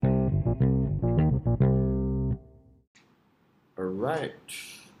Alright,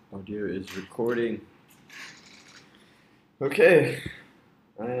 audio is recording. Okay,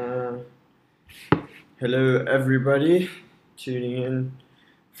 uh, hello everybody tuning in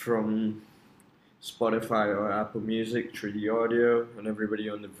from Spotify or Apple Music through the audio, and everybody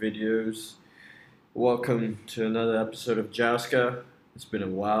on the videos. Welcome to another episode of Jouska. It's been a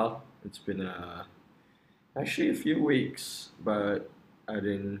while. It's been actually a few weeks, but I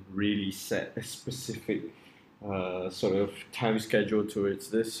didn't really set a specific sort of time schedule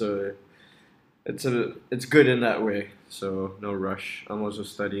towards this, so it's good in that way. So no rush. I'm also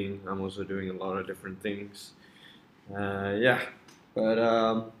studying. I'm also doing a lot of different things. Yeah, but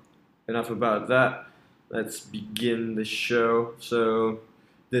enough about that. Let's begin the show. So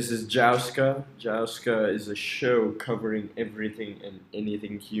this is Jouska. Jouska is a show covering everything and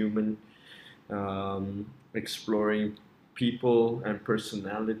anything human, exploring people and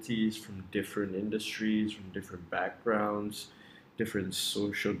personalities from different industries, from different backgrounds, different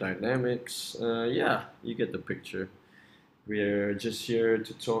social dynamics. Yeah, you get the picture. We're just here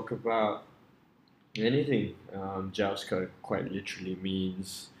to talk about anything. Jouska quite literally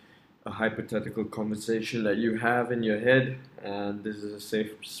means a hypothetical conversation that you have in your head, and this is a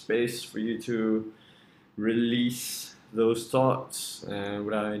safe space for you to release those thoughts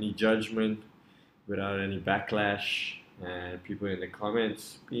without any judgment, without any backlash. And people in the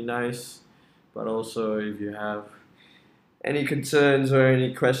comments, be nice, but also if you have any concerns or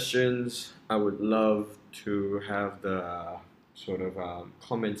any questions, I would love to have the sort of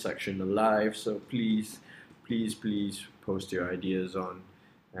comment section alive. So please post your ideas on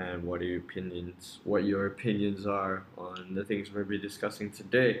and what your opinions are on the things we'll be discussing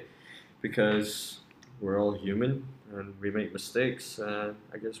today, because we're all human and we make mistakes, and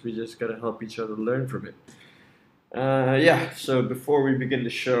I guess we just gotta help each other learn from it. Yeah, so before we begin the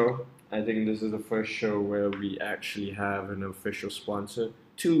show, I think this is the first show where we actually have an official sponsor,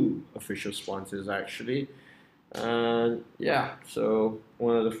 two official sponsors actually. And yeah, so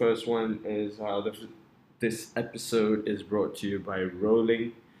one of the first one is this episode is brought to you by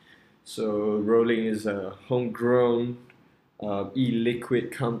Rolling. So Rolling is a homegrown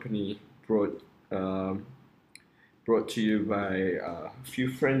e-liquid company brought to you by a few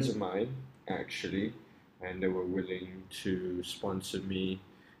friends of mine actually, and they were willing to sponsor me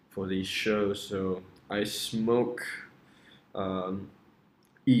for these shows. So I smoke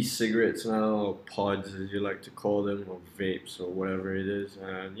e-cigarettes now, or pods as you like to call them, or vapes, or whatever it is.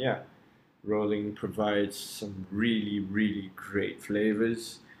 And yeah, Rolling provides some really great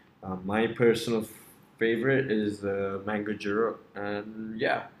flavors. My personal favorite is the mango Jiro, and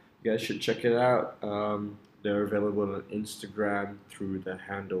yeah, you guys should check it out. They're available on Instagram through the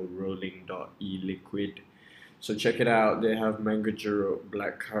handle rolling.eliquid. So check it out. They have mango Jiro,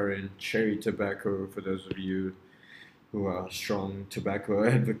 blackcurrant, cherry tobacco for those of you who are strong tobacco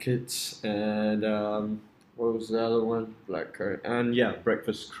advocates, and what was the other one? Blackcurrant, and yeah,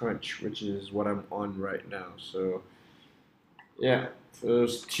 breakfast crunch, which is what I'm on right now. So yeah, for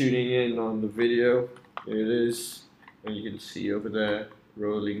those tuning in on the video, here it is, and you can see over there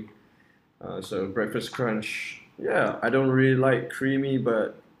Rolling. So breakfast crunch, yeah, I don't really like creamy,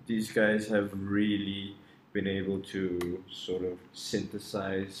 but these guys have really been able to sort of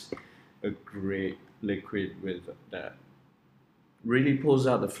synthesize a great liquid with that really pulls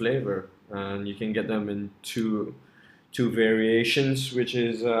out the flavor. And you can get them in two variations, which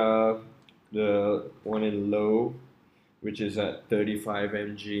is the one in low, which is at 35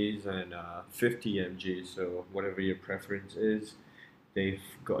 mgs, and 50 mgs. So whatever your preference is, they've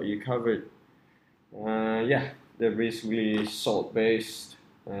got you covered. Yeah, they're basically salt based.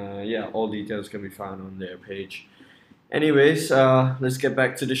 Yeah, all details can be found on their page. Anyways, let's get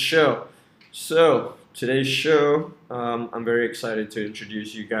back to the show. So today's show, I'm very excited to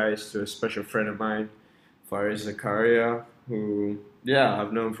introduce you guys to a special friend of mine, Faris Zakaria, who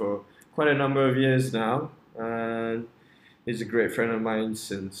I've known for quite a number of years now, and he's a great friend of mine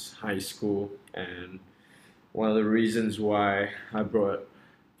since high school. And one of the reasons why I brought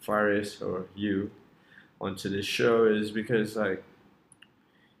Faris, or you, onto this show is because, like,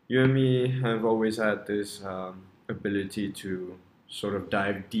 you and me have always had this ability to sort of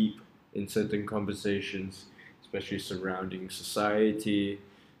dive deep in certain conversations, especially surrounding society,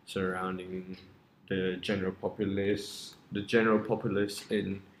 surrounding the general populace in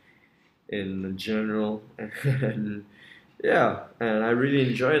general, and yeah, and I really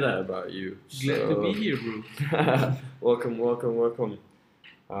enjoy that about you. Glad to be here, bro. Welcome.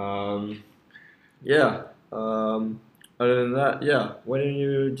 Yeah. Other than that, yeah, why don't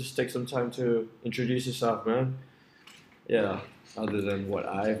you just take some time to introduce yourself, man? Yeah, other than what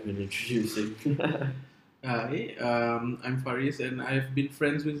I've been introducing. Hi, I'm Faris, and I've been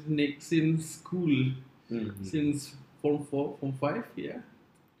friends with Nick since school, since Form 4, Form 5, yeah.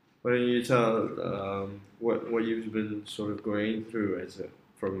 Why don't you tell what you've been sort of going through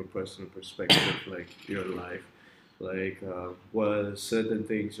from a personal perspective, like your life, like what are certain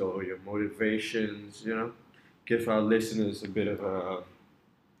things or your motivations, give our listeners a bit of a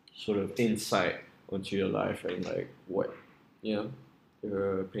sort of insight onto your life and like what you know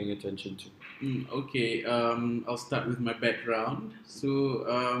you're paying attention to. Okay, I'll start with my background. So,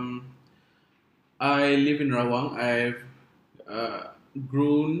 I live in Rawang. I've uh,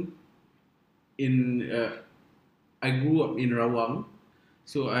 grown in, I grew up in Rawang,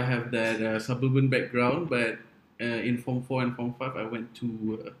 so I have that suburban background, but in Form 4 and Form 5, I went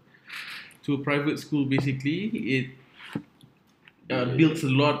to a private school basically. It builds a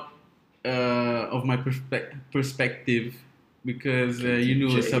lot of my perspective because a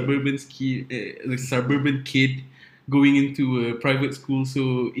a suburban kid going into a private school,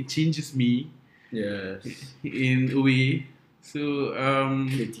 so it changes me Yes. in a way. So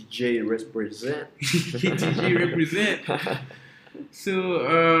KTJ represent. KTG represent.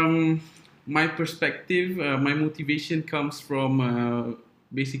 So my perspective, my motivation comes from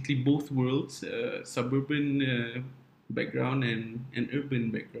basically both worlds, suburban background and urban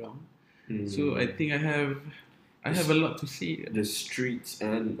background. So I think I have a lot to say. The streets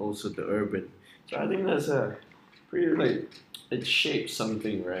and also the urban. So I think that's a pretty like it shapes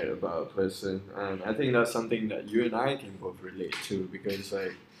something right about a person, and I think that's something that you and I can both relate to because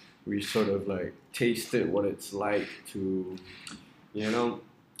like we sort of like tasted what it's like to, you know,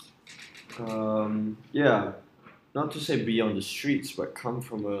 yeah, not to say be on the streets, but come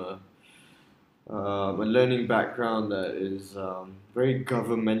from a learning background that is very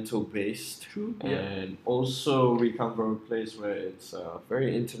governmental based. True. Yeah. And also we come from a place where it's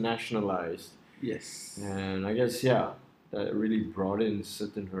very internationalized. Yes. And I guess, yeah, that really broadens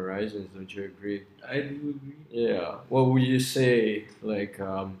certain horizons, don't you agree? I do agree. Yeah. What would you say, like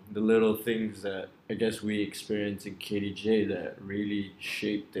the little things that I guess we experienced in KDJ that really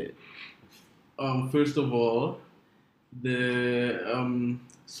shaped it? First of all, the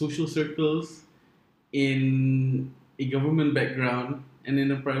social circles in a government background and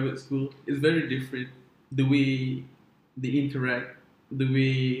in a private school is very different. The way they interact, the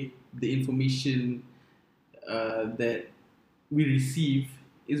way the information that we receive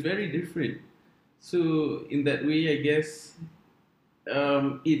is very different. So in that way, I guess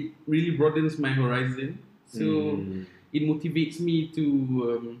it really broadens my horizon. So it motivates me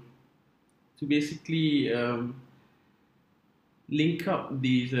to basically link up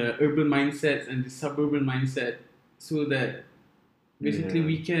these urban mindsets and the suburban mindset so that basically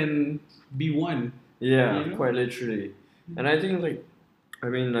we can be one. Yeah, quite literally. And I think like I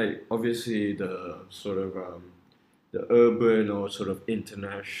mean like obviously the sort of the urban or sort of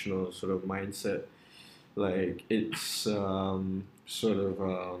international sort of mindset, like it's sort of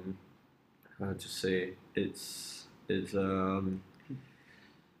how to say its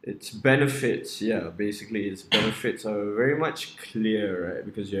benefits, yeah, basically its benefits are very much clear, right?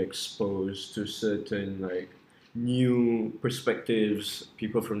 Because you're exposed to certain like new perspectives,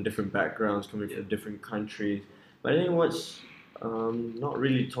 people from different backgrounds coming from different countries. But I think what's not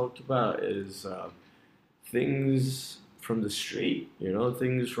really talked about is things from the street,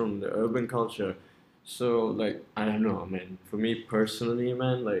 things from the urban culture. So like I don't know, man. For me personally,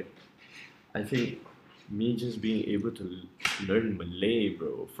 man, like I think me just being able to learn Malay,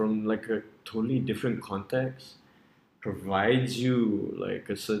 bro, from like a totally different context provides you like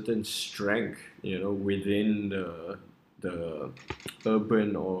a certain strength, within the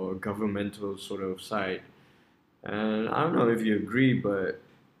urban or governmental sort of side. And I don't know if you agree, but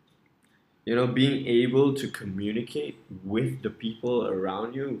being able to communicate with the people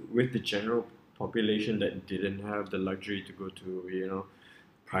around you, with the general population that didn't have the luxury to go to,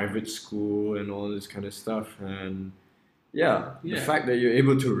 private school and all this kind of stuff. And the fact that you're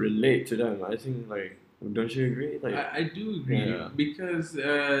able to relate to them, I think, like, don't you agree? Like, I do agree because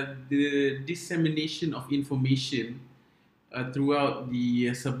the dissemination of information throughout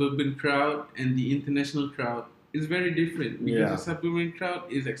the suburban crowd and the international crowd is very different because the suburban crowd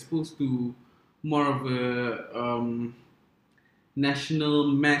is exposed to more of a national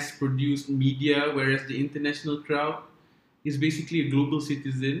mass-produced media, whereas the international crowd is basically a global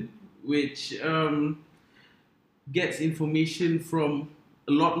citizen, which gets information from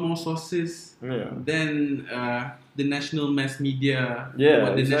a lot more sources than the national mass media,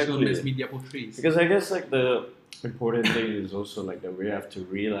 what the national mass media portrays. Because I guess like the important thing is also like that we have to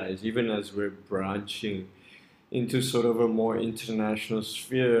realize, even as we're branching into sort of a more international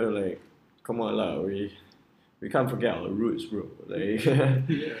sphere, like come on lah, we can't forget our roots, bro. Like, Yeah,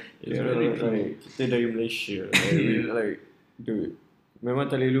 it's you know, very true. like kita dari Malaysia, like, we, Yeah. like, dude, memang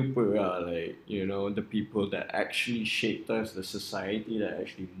tak boleh lupa lah, like, you know, the people that actually shaped us, the society that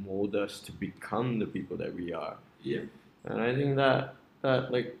actually mold us to become the people that we are. Yeah. And I think that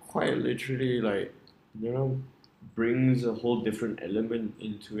like quite literally like, you know, brings a whole different element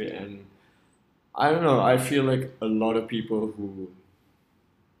into it. And I don't know, I feel like a lot of people who,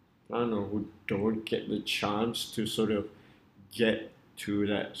 I don't know, who don't get the chance to sort of get to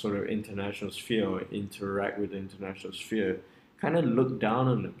that sort of international sphere or interact with the international sphere kind of look down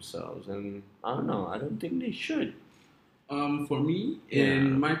on themselves. And I don't know, I don't think they should. For me, Yeah.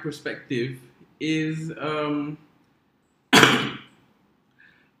 in my perspective, is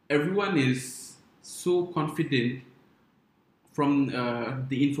everyone is so confident from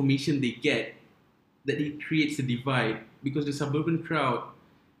the information they get that it creates a divide, because the suburban crowd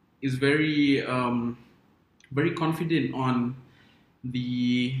is very confident on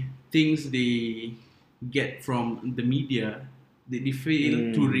the things they get from the media. They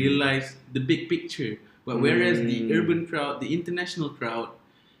fail to realize the big picture. But whereas the urban crowd, the international crowd,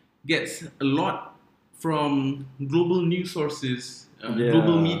 gets a lot from global news sources,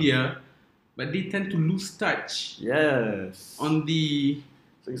 global Yeah. media, but they tend to lose touch Yes. on the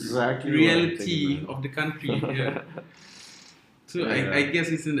That's exactly what I'm reality thinking, man. of the country. Yeah. So Yeah. I guess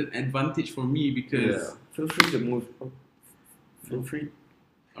it's an advantage for me because Yeah. Feel free to move. Feel free.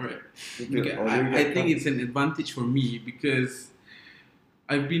 all right. to Because order your I think cup. it's an advantage for me because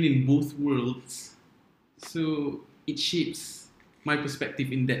I've been in both worlds, so it shapes my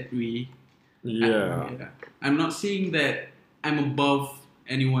perspective in that way. Yeah. I'm not saying that I'm above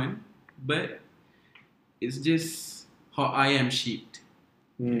anyone, but it's just how I am shaped.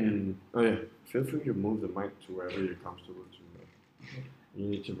 Oh yeah. Feel free to move the mic to wherever you're comfortable to. You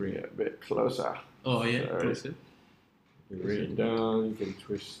need to bring it a bit closer. Oh yeah, Sorry. closer. You bring it down. You can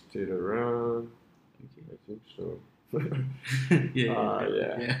twist it around. I think so. Yeah.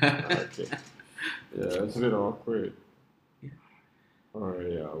 Yeah. Okay. Yeah, it's a bit awkward. Yeah.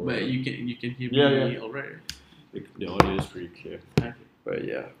 Alright, yeah. Well, But you can hear Yeah, me yeah. alright. the audio is pretty clear. Okay. But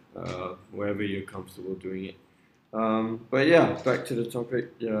yeah, wherever you're comfortable doing it. But yeah, back to the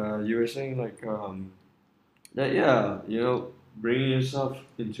topic. Yeah, you were saying like that. Yeah, you know, bringing yourself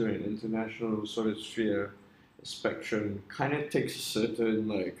into an international sort of sphere, spectrum, kind of takes a certain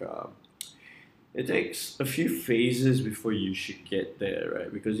like. It takes a few phases before you should get there, right?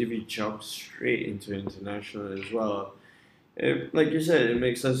 Because if you jump straight into international as well, like you said, it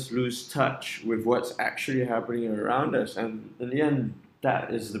makes us lose touch with what's actually happening around us. And in the end,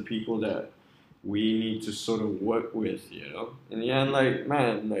 that is the people that we need to sort of work with, you know? In the end, like,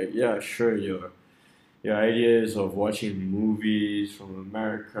 man, like, yeah, sure, your ideas of watching movies from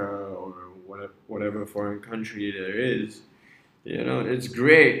America or whatever foreign country there is, you know, it's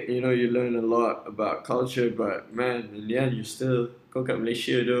great. You know, you learn a lot about culture, but man, in the end, you still kau kat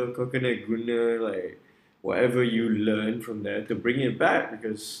Malaysia tu, kau kena guna like whatever you learn from there to bring it back,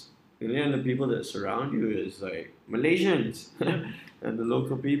 because in the end, the people that surround you is like Malaysians and the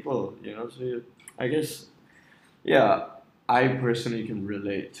local people. You know, so I guess yeah, I personally can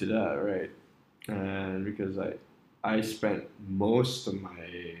relate to that, right? And because I spent most of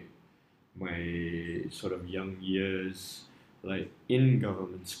my sort of young years like in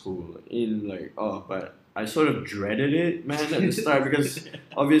government school in like but I sort of dreaded it, man, at the start because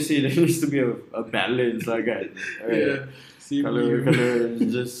obviously there needs to be a balance lah kan. Yeah. Same Kalau here.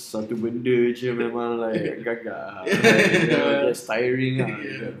 just satu benda je memang like gagak like, you know, it gets tiring lah, you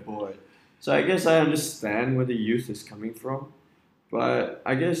Yeah. get bored. So I guess I understand where the youth is coming from, but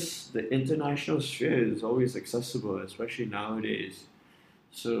I guess the international sphere is always accessible, especially nowadays.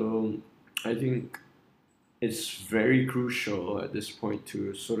 So I think it's very crucial at this point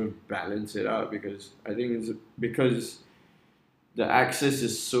to sort of balance it out, because I think it's because the access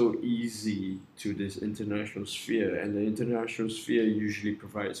is so easy to this international sphere, and the international sphere usually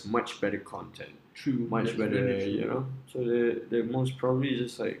provides much better content, True. much That's better, very true. you know. So they're most probably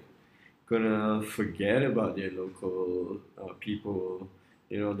just like gonna forget about their local people,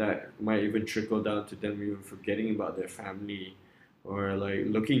 you know, that might even trickle down to them even forgetting about their family, or like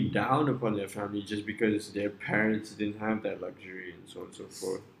looking down upon their family just because their parents didn't have that luxury and so on and so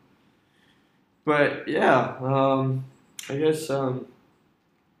forth. But yeah, I guess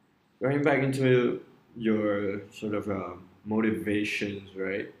going back into your sort of motivations,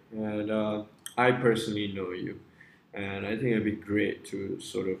 right? And I personally know you, and I think it'd be great to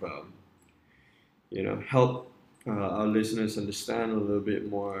sort of you know, help our listeners understand a little bit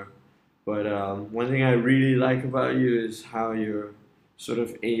more. But one thing I really like about you is how you're sort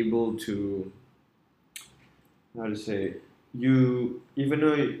of able to how to say, you even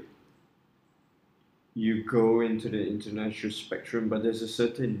though you go into the international spectrum, but there's a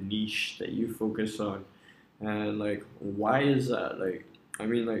certain niche that you focus on. And like, why is that? Like, I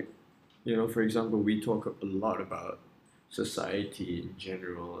mean, like, for example, we talk a lot about society in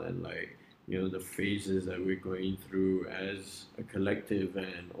general and like, the phases that we're going through as a collective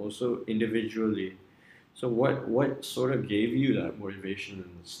and also individually. So what sort of gave you that motivation in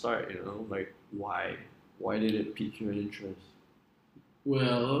the start, Like, why? Why did it pique your interest?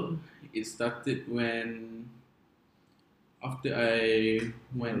 Well, it started when after I A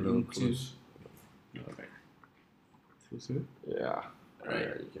went little into. close. All right. So, Yeah. right.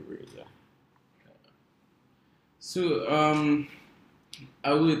 Yeah, you can read, yeah. So,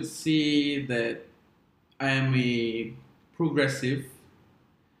 I would say that I am a progressive,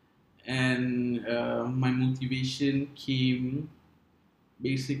 and my motivation came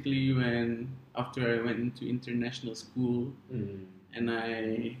basically when after I went into international school Mm. and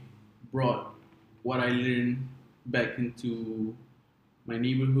I brought what I learned back into my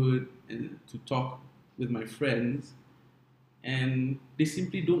neighborhood and to talk with my friends, and they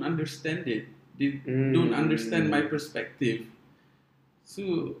simply don't understand it. They don't understand my Mm. perspective.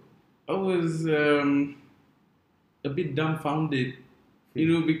 So I was a bit dumbfounded,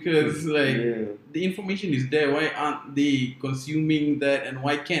 because like Yeah. the information is there. Why aren't they consuming that, and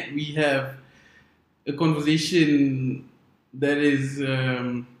why can't we have a conversation that is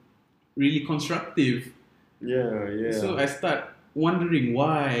really constructive? Yeah, yeah. So I start wondering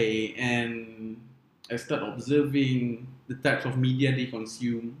why, and I start observing the types of media they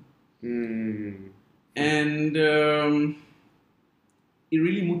consume, Mm. and it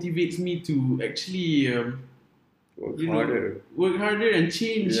really motivates me to actually Work harder. work harder and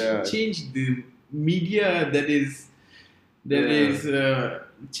Yeah. change the media that Yeah. is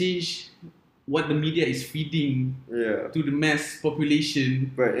change what the media is feeding Yeah. to the mass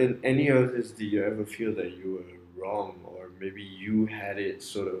population. But in any of this, do you ever feel that you were wrong, or maybe you had it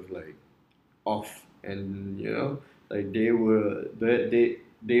sort of like off, and like they were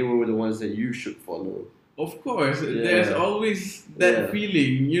the ones that you should follow? Of course, there's Yeah. always that Yeah.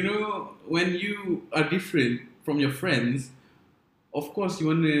 feeling, when you are different from your friends. Of course, you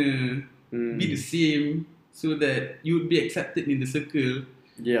want to be the Mm. same so that you would be accepted in the circle.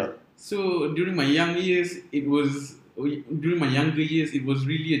 Yeah. So during my during my younger years, it was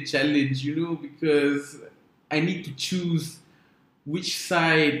really a challenge, because I need to choose which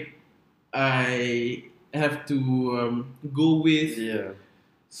side I have to go with. Yeah.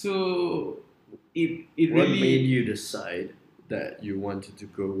 So it What made really you decide that you wanted to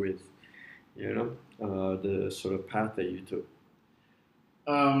go with, the sort of path that you took?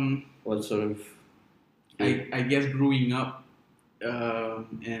 um, What sort of I guess growing up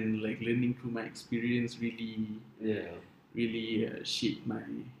and like learning through my experience yeah. really shaped my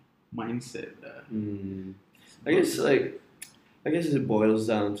mindset. Mm. I guess it boils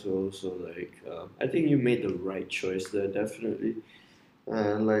down to also like I think you made the right choice there, definitely,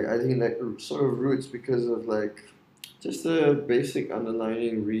 and like I think that sort of roots because of like just the basic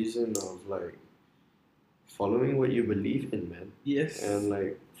underlying reason of like following what you believe in, man, Yes. and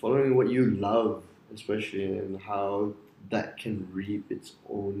like following what you love, especially, and how that can reap its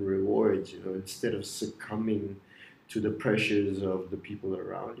own rewards, instead of succumbing to the pressures of the people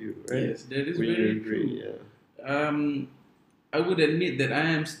around you, right? Yes, that is Would you very agree? true. Yeah. I would admit that I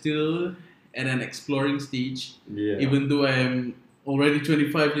am still at an exploring stage, Yeah. even though I am already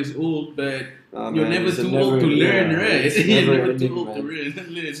 25 years old, but you're Man, never it's a too old to learn, yeah, right? it's You're never never too ending, old to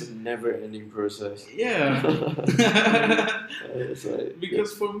man. learn. It's a never-ending process. Yeah. It's like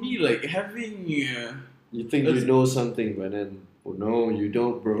Because for me, like having you think you know something, but then oh no, you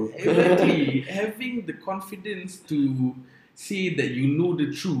don't, bro. exactly having the confidence to say that you know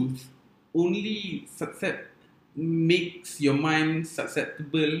the truth only makes your mind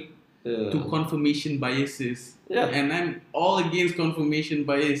susceptible to Yeah. confirmation biases. Yeah. And I'm all against confirmation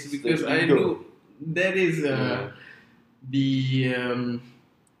bias It's the because I ego. know that is Yeah. the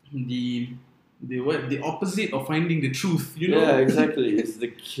the opposite of finding the truth. Yeah, exactly. It's the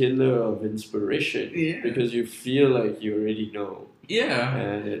killer of inspiration. Yeah. Because you feel like you already know. Yeah.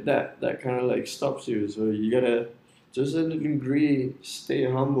 And that kind of like stops you. So you gotta, just to a degree, stay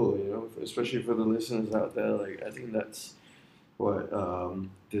humble, especially for the listeners out there. Like, I think that's what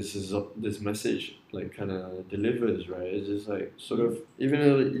this message like kind of delivers, right? It's just like sort of, even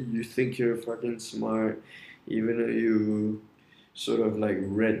though you think you're fucking smart, even though you sort of like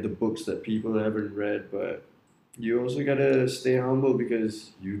read the books that people haven't read, but you also gotta stay humble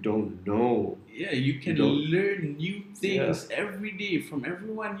because you don't know. Yeah, you can don't- learn new things every day from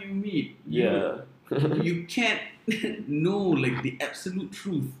everyone you meet. Yeah. you can't know like the absolute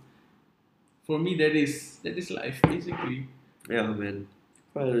truth. For me, that is life basically. Yeah, man.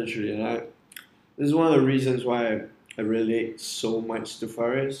 Quite literally. This is one of the reasons why I relate so much to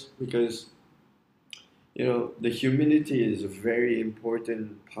Faris because, the humility is a very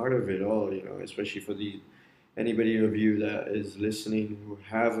important part of it all, especially for anybody of you that is listening who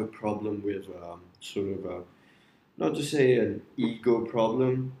have a problem with sort of not to say an ego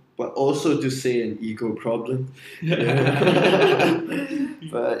problem, but also to say an ego problem.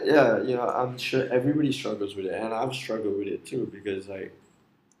 But yeah, I'm sure everybody struggles with it, and I've struggled with it too because like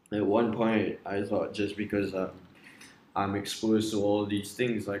at one point I thought just because I'm exposed to all these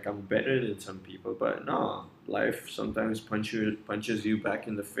things, like I'm better than some people, but no, life sometimes punches you back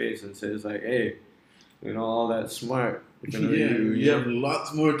in the face and says like, hey, all that smart. You have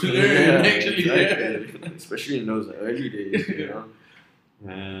lots more to learn, actually. Exactly. Especially in those early days,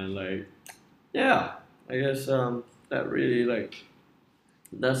 And like, yeah, I guess that really like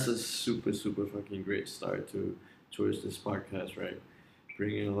that's a super super fucking great start towards this podcast, right?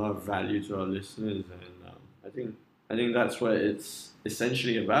 Bringing a lot of value to our listeners, and I think that's what it's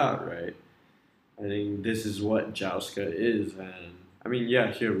essentially about, right? I think this is what Jouska is, and I mean,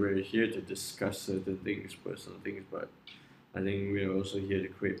 yeah, we're here to discuss certain things, personal things, but I think we're also here to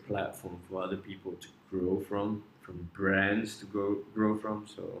create platform for other people to grow from brands to grow from.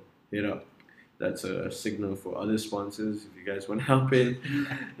 So hit up. That's a signal for other sponsors if you guys want to help in.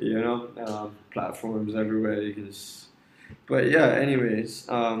 Platforms everywhere. You can just. But yeah, anyways,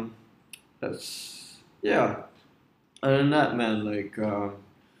 that's yeah. Other than that, man, like, I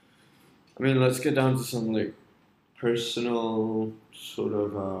mean, let's get down to some like personal sort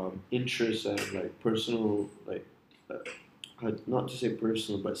of interests and like personal like not to say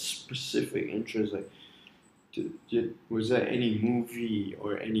personal but specific interests like was there any movie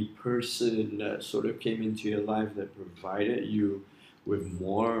or any person that sort of came into your life that provided you with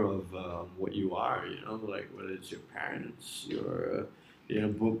more of what you are, like whether it's your parents, your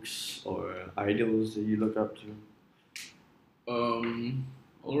books or idols that you look up to?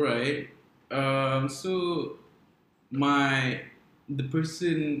 All right. So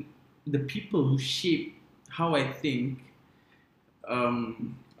the people who shape how I think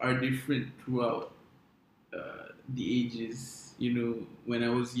are different throughout the ages. When I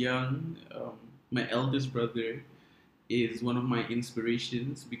was young, my eldest brother is one of my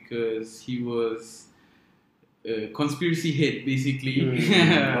inspirations because he was a conspiracy head, basically.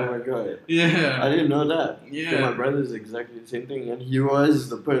 Oh my god. Yeah. I didn't know that. Yeah. So my brother's exactly the same thing, and he was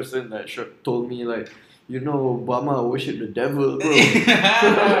the person that told me like, Obama worship the devil, bro.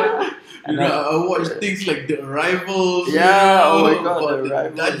 I watched things like The Arrival. Yeah, oh my god, The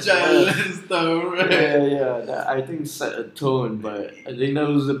Arrival. Dajjal and stuff, right? Yeah. That I think set a tone, but I think that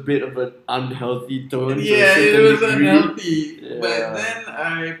was a bit of an unhealthy tone. Yeah, it was unhealthy. Yeah. But then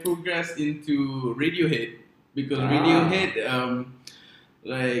I progressed into Radiohead because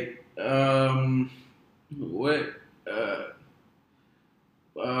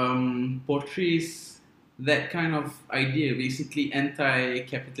portrays that kind of idea, basically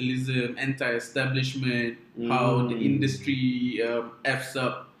anti-capitalism, anti-establishment, how the industry f's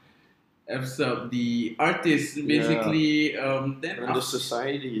up the artists, basically. And the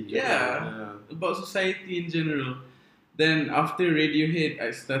society in general. About society in general. Then after Radiohead, I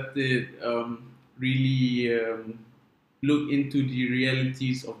started really look into the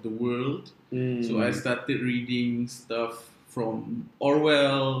realities of the world. So I started reading stuff from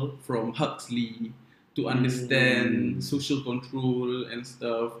Orwell, from Huxley, to understand social control and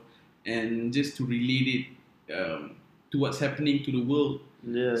stuff, and just to relate it to what's happening to the world.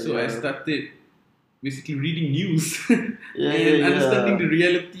 I started basically reading news and understanding the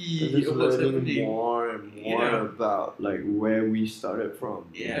reality of what's happening. More and more about like where we started from.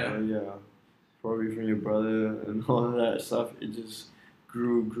 Yeah. Probably from your brother and all that stuff. It just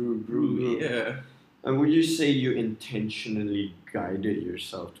grew. Yeah. And would you say you intentionally guided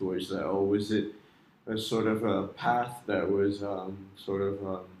yourself towards that, or was it a sort of a path that was how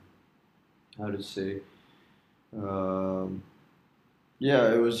to say,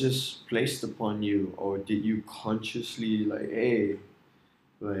 it was just placed upon you, or did you consciously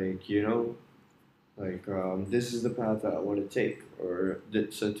this is the path that I want to take, or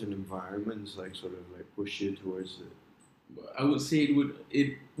did certain environments push you towards it? I would say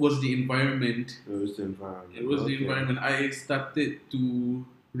it was the environment. It was the environment. The environment. I started to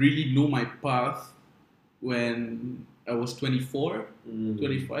really know my path when I was 24,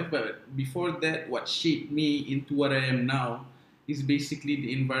 25. But before that, what shaped me into what I am now is basically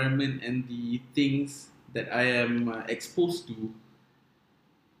the environment and the things that I am exposed to.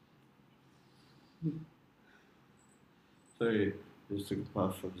 Sorry, just took a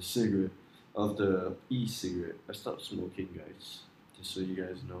puff of the cigarette, of the e-cigarette. I stopped smoking, guys. Just so you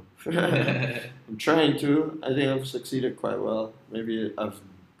guys know. I'm trying to. I think I've succeeded quite well. Maybe I've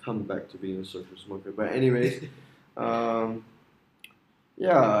come back to being a social smoker. But anyways, um,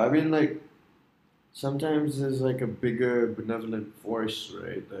 yeah. I mean, like sometimes there's like a bigger benevolent force,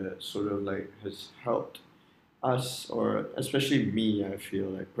 right? That sort of like has helped us, or especially me. I feel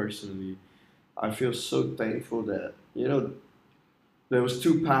like personally, I feel so thankful that there was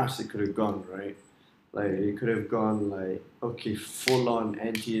two paths it could have gone, right? Like it could have gone like okay, full on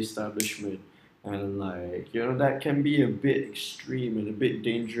anti-establishment, and like that can be a bit extreme and a bit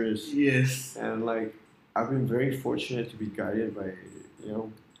dangerous. Yes. And like I've been very fortunate to be guided by you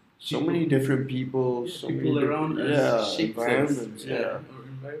know so People. many different people, Yeah, so people many around different us shapes us. environments, Yeah. yeah. Our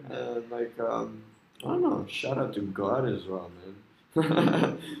environment. And like I don't know, shout out to God as well,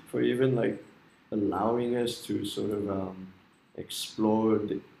 man, for even like allowing us to sort of explore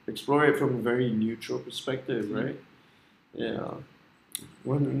it from a very neutral perspective, right? Yeah.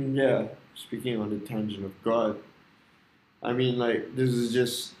 Yeah. Speaking on the tangent of God, I mean, like this is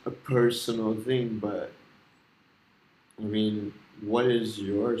just a personal thing, but I mean, what is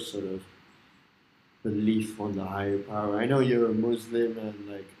your sort of belief on the higher power? I know you're a Muslim and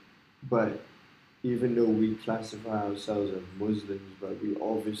like, but even though we classify ourselves as Muslims, but we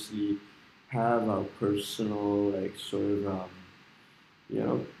obviously have our personal like sort of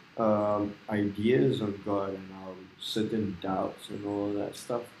ideas on God and our certain doubts and all that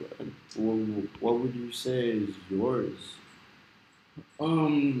stuff. And what would you say is yours?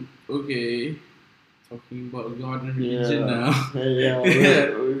 Okay. Talking about God and religion Yeah, now. yeah.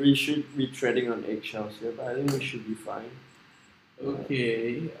 Yeah. We should be treading on eggshells here, but I think we should be fine.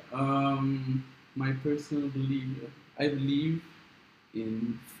 Okay. My personal belief. I believe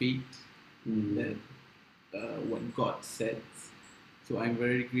in fate, that what God says. So I'm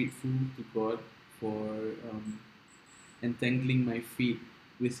very grateful to God for entangling my fate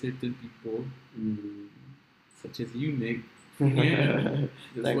with certain people, such as you, Nick. Yeah,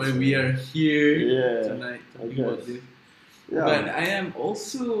 that's Thanks, why we man. are here Yeah, tonight I talking about guess. this. Yeah. But I am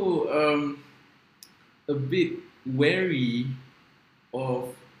also a bit wary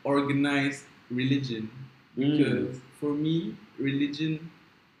of organized religion because for me, religion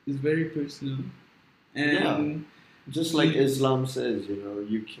is very personal, Yeah. and Just like Islam says,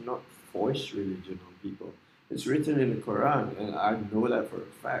 you cannot force religion on people. It's written in the Quran, and I know that for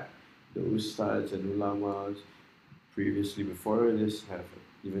a fact. The ustads and ulamas previously before this have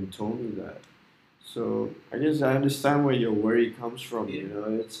even told me that. So I guess I understand where your worry comes from.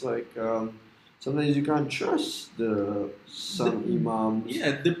 It's like sometimes you can't trust some imams.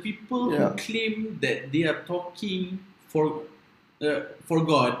 yeah, the people who claim that they are talking for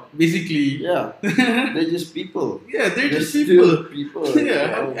God, basically. Yeah, they're just people. Yeah, they're just still people. people.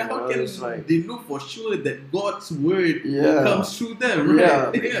 Yeah, how can they know for sure that God's word comes through them, right?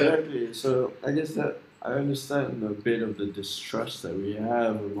 Yeah, exactly. So I guess that I understand a bit of the distrust that we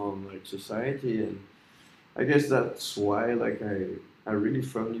have among like society, and I guess that's why like I really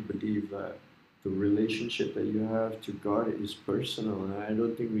firmly believe that the relationship that you have to God is personal, and I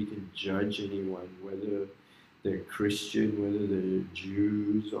don't think we can judge anyone whether they're Christian, whether they're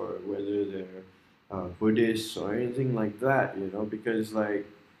Jews, or whether they're Buddhists or anything like that, because like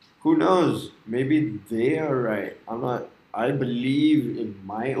who knows? Maybe they are right. I'm not. I believe in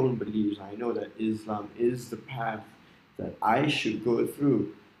my own beliefs. I know that Islam is the path that I should go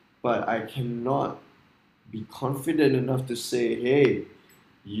through, but I cannot be confident enough to say, hey,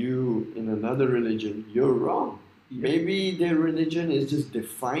 you in another religion, you're wrong. Maybe their religion is just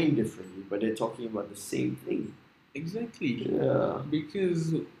defined differently, but they're talking about the same thing. Exactly. Yeah.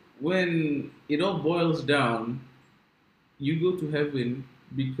 Because when it all boils down, you go to heaven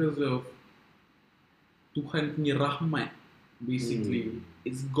because of Tuhan punya rahmat. Basically,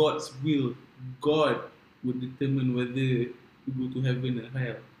 it's God's will. God would determine whether you go to heaven or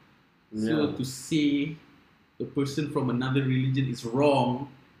hell. So to say a person from another religion is wrong,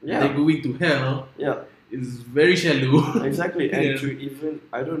 they're going to hell, is very shallow. Exactly, and to even,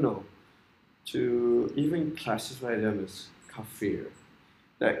 I don't know, to even classify them as kafir.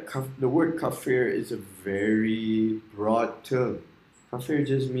 The word kafir is a very broad term. Kafir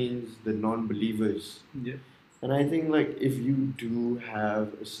just means the non-believers. Yeah. And I think like if you do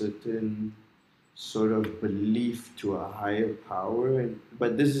have a certain sort of belief to a higher power,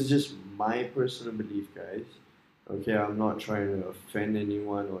 but this is just my personal belief, guys. Okay, I'm not trying to offend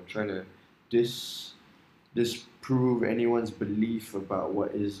anyone or trying to disprove anyone's belief about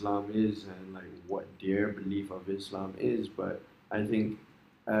what Islam is and like what their belief of Islam is, but I think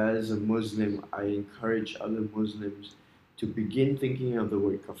as a Muslim, I encourage other Muslims to begin thinking of the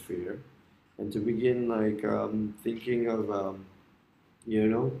word kafir and to begin thinking of you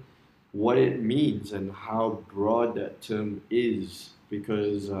know what it means and how broad that term is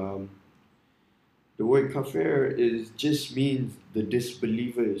because the word kafir is just means the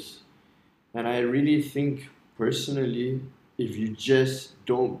disbelievers. And I really think personally, if you just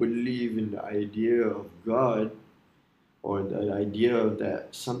don't believe in the idea of God or the idea of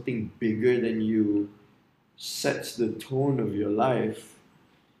that something bigger than you sets the tone of your life,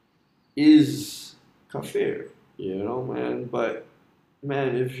 is kafir, man. But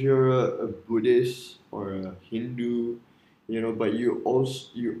man, if you're a Buddhist or a Hindu, but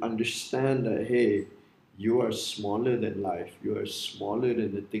you understand that hey, you are smaller than life, you are smaller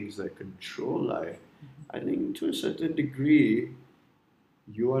than the things that control life. I think to a certain degree,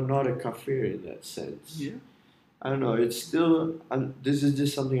 you are not a kafir in that sense. Yeah. I don't know. It's still. This is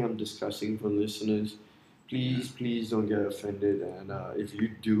just something I'm discussing for listeners. Please don't get offended. And if you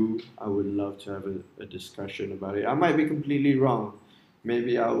do, I would love to have a discussion about it. I might be completely wrong.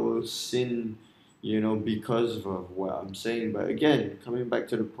 Maybe I will sin, because of what I'm saying. But again, coming back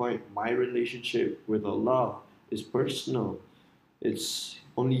to the point, my relationship with Allah is personal. It's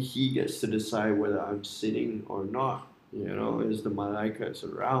only He gets to decide whether I'm sinning or not. Is the malaikas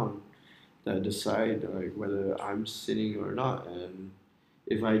around that decide whether I'm sinning or not. And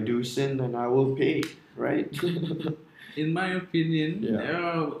if I do sin, then I will pay, right? In my opinion,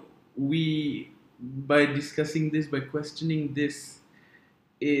 Yeah. we by discussing this, by questioning this,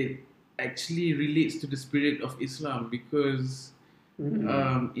 it actually relates to the spirit of Islam because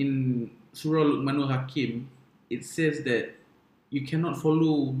in Surah Luqmanul Hakim, it says that you cannot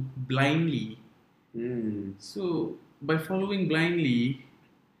follow blindly. So by following blindly,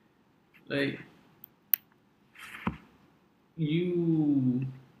 like you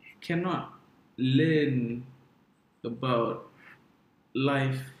cannot learn about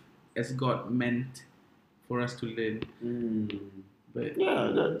life as God meant for us to learn. But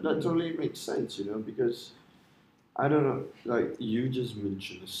Yeah, that totally makes sense, because I don't know, like you just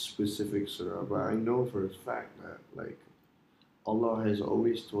mentioned a specific surah, but I know for a fact that Allah has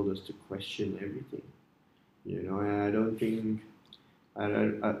always told us to question everything, and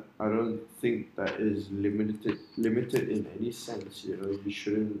I don't think that is limited in any sense. You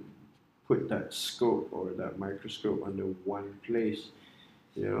shouldn't put that scope or that microscope under one place.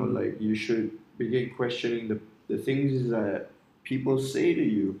 Like you should begin questioning the things that people say to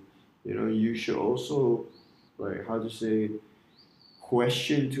you. You should also how to say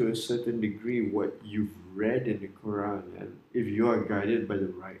question to a certain degree what you've read in the Quran, and if you are guided by the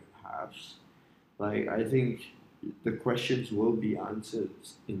right paths, I think the questions will be answered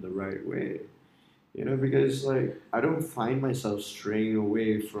in the right way. Because I don't find myself straying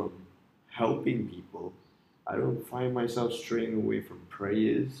away from helping people. I don't find myself straying away from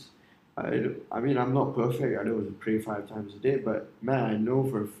prayers. I mean, I'm not perfect. I don't pray 5 times a day, but man, I know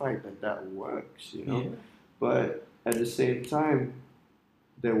for a fact that that works. yeah. But at the same time,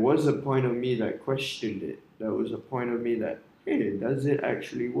 there was a point of me that questioned it. There was a point of me that, hey, does it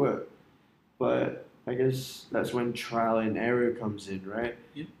actually work? But I guess that's when trial and error comes in, right?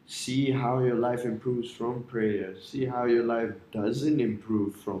 Yeah. See how your life improves from prayer. See how your life doesn't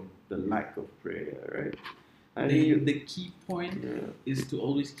improve from the lack of prayer, right? The key point Yeah. is to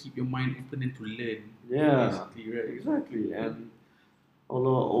always keep your mind open and to learn. Yeah, Basically, right? exactly. And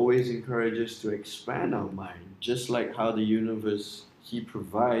Allah always encourages to expand our mind, just like how the universe He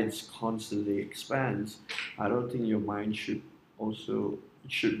provides constantly expands. I don't think your mind should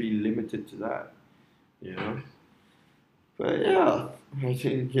be limited to that, you know. But yeah, I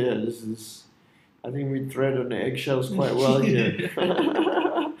think I think we tread on the eggshells quite well here.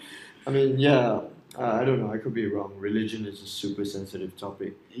 I mean, yeah. I don't know. I could be wrong. Religion is a super sensitive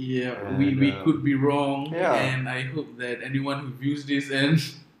topic. Yeah, And, we could be wrong, yeah. and I hope that anyone who views this and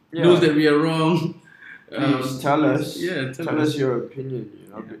Yeah. knows that we are wrong, Please tell us. Yeah, tell us your opinion.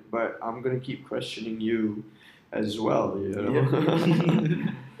 Yeah. But I'm gonna keep questioning you as well. Yeah.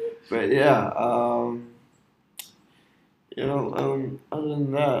 But yeah, other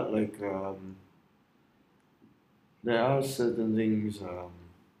than that, there are certain things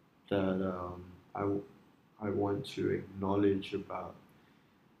that I want to acknowledge about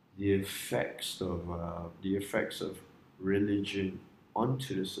the effects of religion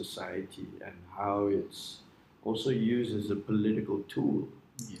onto the society and how it's also used as a political tool.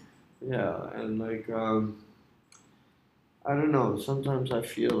 Yeah. Yeah, and I don't know. Sometimes I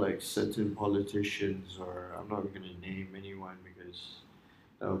feel like certain politicians, or I'm not going to name anyone because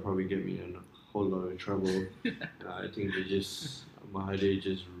that will probably get me in whole lot of trouble. I think Mahathir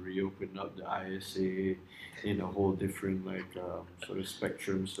just reopened up the ISA in a whole different sort of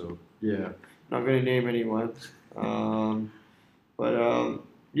spectrum. So yeah, not gonna name anyone. Um, but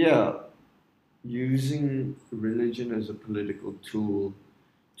yeah, using religion as a political tool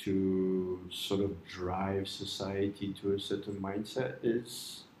to sort of drive society to a certain mindset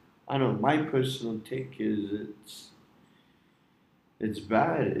is, I don't know, my personal take is it's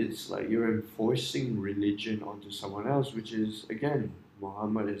bad. It's like you're enforcing religion onto someone else, which is, again,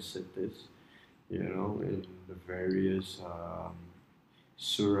 Muhammad has said this, in the various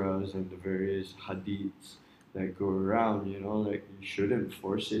surahs and the various hadiths that go around, like you shouldn't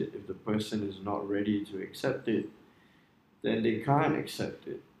force it. If the person is not ready to accept it, then they can't accept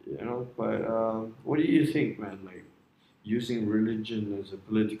it, But what do you think, man? Like using religion as a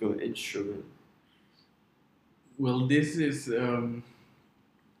political instrument? Well, this is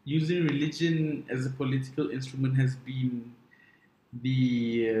using religion as a political instrument has been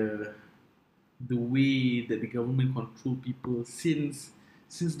the the way that the government control people since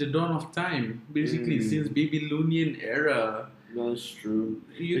the dawn of time, basically since Babylonian era. That's true.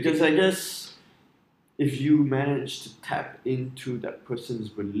 Because I guess if you manage to tap into that person's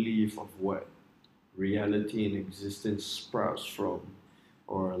belief of what reality and existence sprouts from,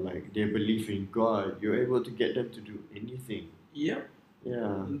 or like their belief in God, you're able to get them to do anything. Yep.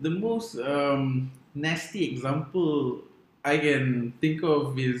 Yeah. The most nasty example I can think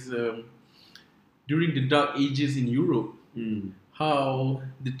of is during the Dark Ages in Europe, how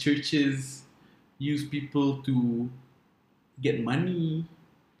the churches use people to get money.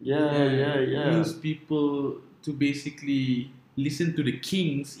 Use people to basically listen to the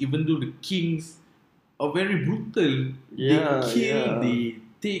kings, even though the kings are very brutal. They kill, they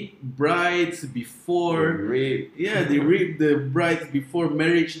take brides before. They rape the brides before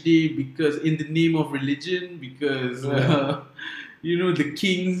marriage day because in the name of religion, because the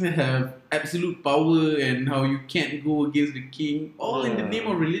kings have absolute power and how you can't go against the king, all in the name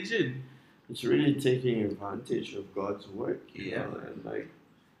of religion. It's really taking advantage of God's work, and like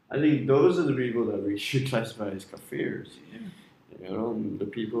I think those are the people that we should classify as kafirs. The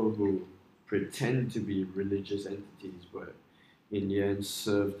people who pretend to be religious entities, but in the end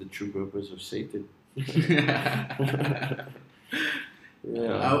serve the true purpose of Satan.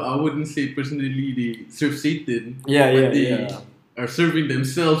 I wouldn't say personally they serve Satan. They are serving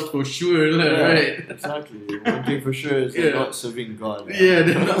themselves for sure, right? Exactly. One thing for sure is they're not serving God.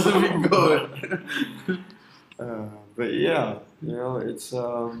 They're not serving God. But yeah, it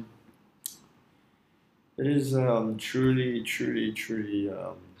is truly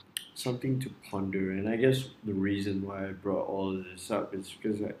something to ponder. And I guess the reason why I brought all of this up is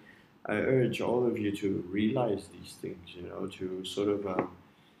because I urge all of you to realize these things, to sort of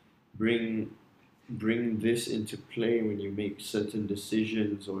bring this into play when you make certain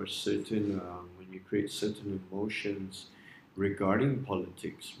decisions or when you create certain emotions regarding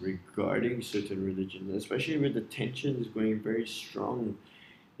politics, regarding certain religions, especially with the tensions going very strong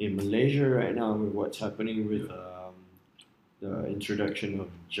in Malaysia right now with what's happening with the introduction of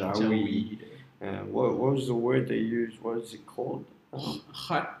Jawi. And what was the word they used? What is it called?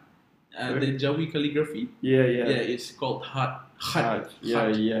 Khat. The Jawi calligraphy? Yeah, it's called Khat.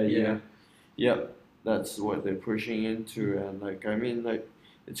 Yep, that's what they're pushing into. And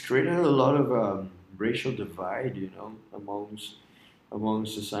it's created a lot of racial divide, amongst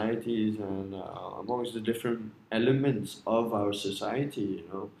societies and amongst the different elements of our society,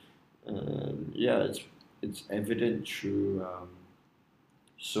 And it's evident through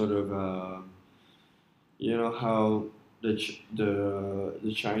sort of how the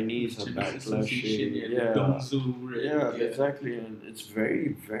Chinese are backlashing. Exactly, and it's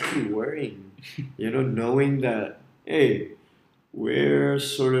very, very worrying, knowing that, hey, we're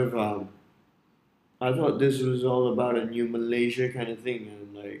sort of I thought this was all about a new Malaysia kind of thing,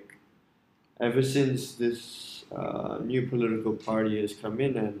 and ever since this new political party has come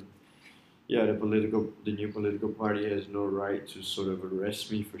in, and the new political party has no right to sort of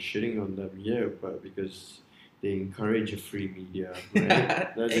arrest me for shitting on them here, but because they encourage a free media,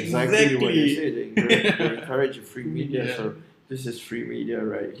 right? That's exactly what they say. They encourage a free media, so this is free media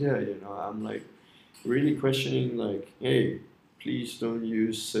right here. I'm really questioning, hey, please don't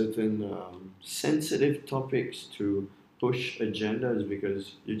use certain sensitive topics to push agendas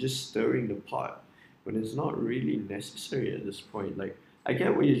because you're just stirring the pot when it's not really necessary at this point. I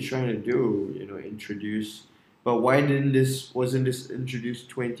get what you're trying to do, introduce, but why wasn't this introduced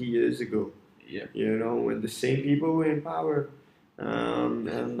 20 years ago? When the same people were in power, and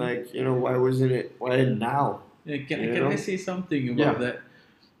why wasn't it? Why now? Can I say something about that?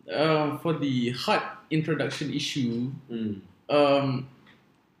 for the hard introduction issue, Mm.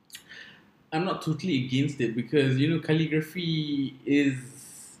 I'm not totally against it because calligraphy is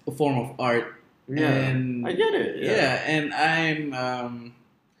a form of art, Yeah, and I get it. yeah, and I'm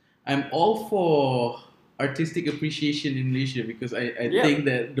all for artistic appreciation in Malaysia because I Yeah. think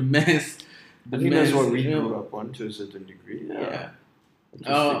that the mass, I think that's what we you know, grew up on to a certain degree. yeah.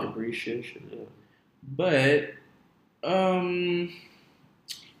 Artistic appreciation. Yeah. But oh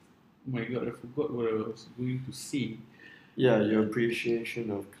my god, I forgot what I was going to say. Yeah, your appreciation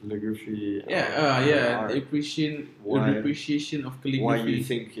of calligraphy. Yeah, art. the appreciation of calligraphy. Why you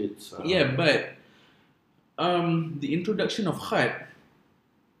think it's? Yeah, but the introduction of art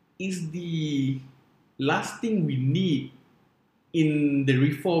is the last thing we need in the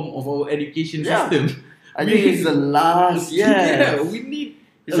reform of our education system. I think it's the last. Yeah, we need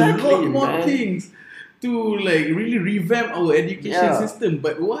Exactly, a lot more man. things to like really revamp our education system.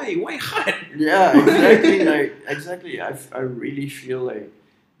 But why art? Yeah, exactly. Exactly. I really feel like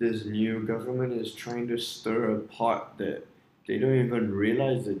this new government is trying to stir a pot that they don't even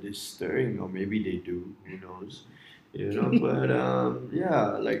realize that they're stirring, or maybe they do. Who knows? But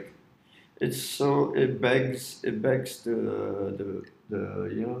yeah, like it begs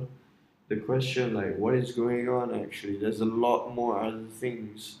the question, like, what is going on actually. There's a lot more other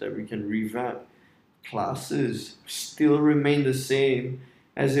things that we can revamp. Classes still remain the same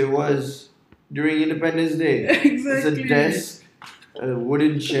as it was during Independence Day. Exactly. It's a desk, a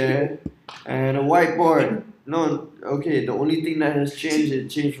wooden chair, and a whiteboard. No, okay, the only thing that has changed, it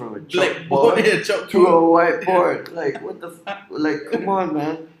changed from a chalkboard to a whiteboard. Like, what the like, come on,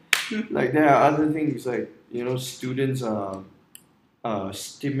 man. Like, there are other things, like, students are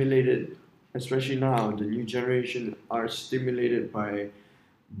stimulated, especially now, the new generation are stimulated by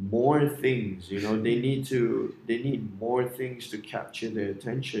more things. They need more things to capture their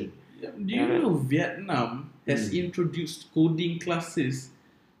attention. Do you know Vietnam has introduced coding classes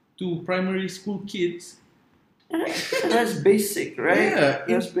to primary school kids? That's basic, right? Yeah,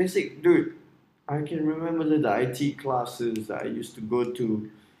 that's basic, dude. I can remember the IT classes that I used to go to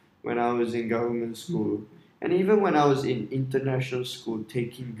when I was in government school, and even when I was in international school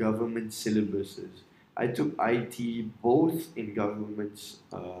taking government syllabuses. I took IT both in government's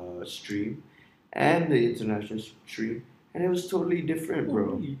stream and the international stream, and it was totally different, bro.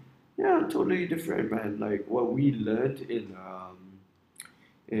 Really? Yeah, totally different, man. Like what we learned in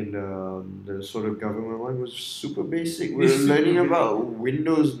the sort of government one was super basic. We were learning about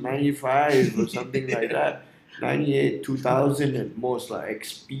Windows 95 or something like that. 98, 2000 at most, like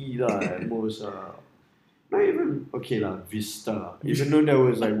XP lah, at most. Not even, okay lah, Vista. Even though there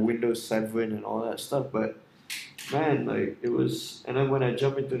was like Windows 7 and all that stuff, but man, like it was. And then when I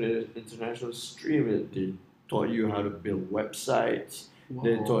jumped into the international stream, they taught you how to build websites. Wow.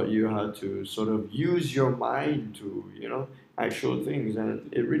 They taught you how to sort of use your mind to, actual things,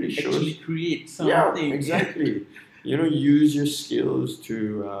 and it really shows. Actually create something. Yeah, exactly. Use your skills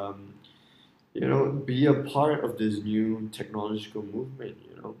to, be a part of this new technological movement.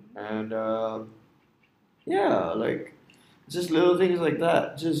 And yeah, like just little things like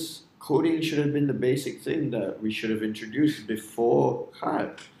that. Just coding should have been the basic thing that we should have introduced before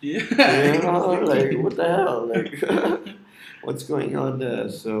CAD. Yeah. Like what the hell? Like what's going on there?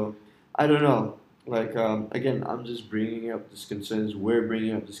 So I don't know. Like again, I'm just bringing up these concerns. We're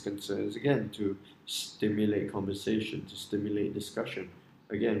bringing up these concerns again to stimulate conversation, to stimulate discussion.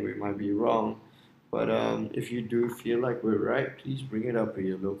 Again, we might be wrong, but if you do feel like we're right, please bring it up with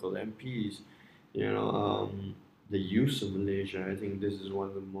your local MPs. The youth of Malaysia. I think this is one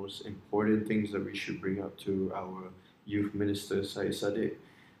of the most important things that we should bring up to our youth minister, Syed Saddiq.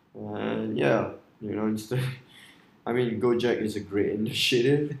 And yeah, instead, I mean, Gojek is a great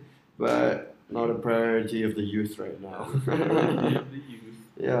initiative, but not a priority of the youth right now.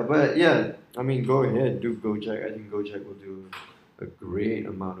 Yeah, but yeah, I mean, go ahead, do Gojek. I think Gojek will do a great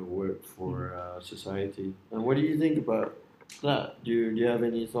amount of work for society. And what do you think about that? Do you have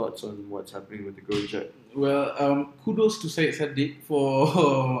any thoughts on what's happening with the Gojek? Well, kudos to Syed Saddiq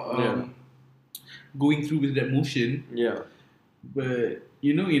for going through with that motion. Yeah. But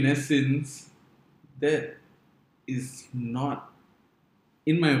in essence, that is not,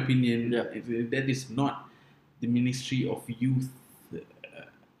 in my opinion, that is not the Ministry of Youth.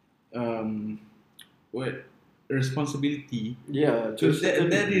 What responsibility? Yeah,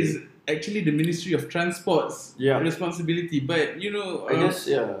 that is actually the Ministry of Transport's responsibility. But I guess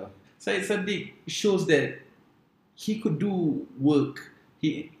Syed Saddiq shows that he could do work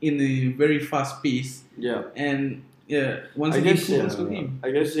in a very fast pace. Yeah. And once I again, guess kudos to him.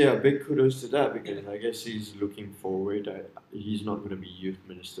 I guess big kudos to that because I guess he's looking forward. He's not going to be youth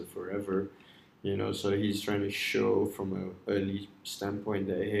minister forever, So he's trying to show from an early standpoint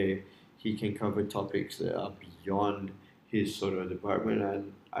that hey, he can cover topics that are beyond his sort of department,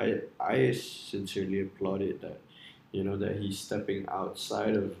 and I sincerely applaud it that that he's stepping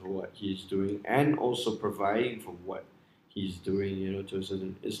outside of what he's doing and also providing for what he's doing. To a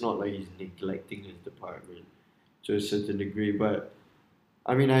certain, it's not like he's neglecting his department to a certain degree, but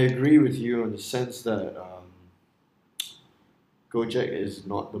I mean, I agree with you in the sense that Gojek is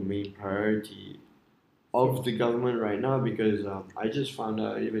not the main priority of the government right now because I just found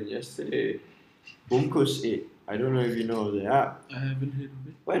out even yesterday, Bungkus 8. I don't know if you know the app, I haven't heard of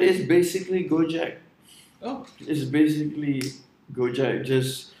it. but it's basically Gojek. Oh, It's basically Gojek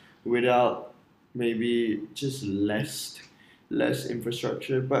just without maybe just less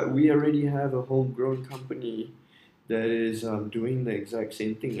infrastructure, but we already have a homegrown company that is doing the exact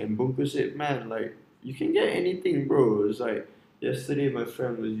same thing. And Bunko said, man, like you can get anything, bro. It's like yesterday my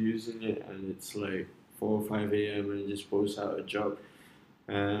friend was using it, and it's like 4 or 5 a.m. and it just posts out a job,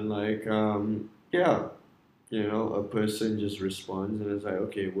 and like yeah, a person just responds and it's like,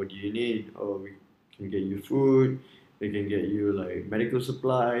 okay, what do you need? Oh, we can get you food. They can get you like medical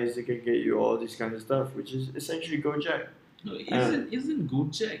supplies. They can get you all this kind of stuff, which is essentially Gojek. no, isn't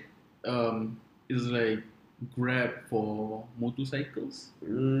Gojek is like Grab for motorcycles?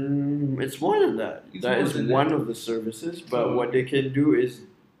 It's more than that. It's That more is than one that. of the services, but Oh, what they can do is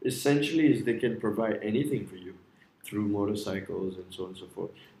essentially is they can provide anything for you through motorcycles and so on and so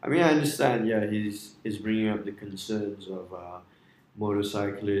forth. I mean, I understand. Yeah, he's bringing up the concerns of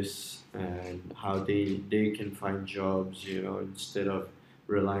motorcyclists and how they can find jobs, instead of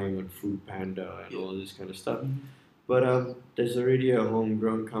relying on Food Panda and all this kind of stuff. mhm. But there's already a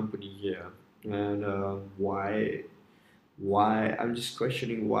homegrown company here, and why I'm just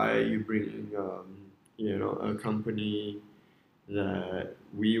questioning why are you bringing a company that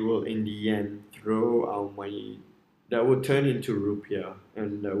we will in the end throw our money that will turn into rupiah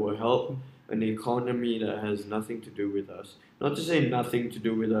and that will help an economy that has nothing to do with us. Not to say nothing to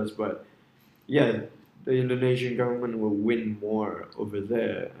do with us, but yeah, the Indonesian government will win more over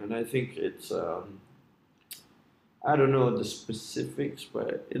there, and I think it's I don't know the specifics,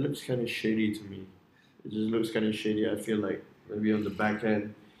 but it looks kind of shady to me. It just looks kind of shady. I feel like maybe on the back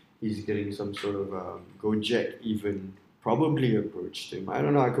end, he's getting some sort of Gojek even probably approached him. I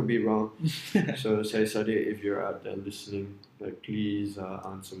don't know. I could be wrong. So, Sai Sade, if you're out there listening, like please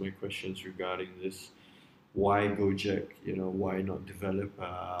answer my questions regarding this. Why Gojek? Why not develop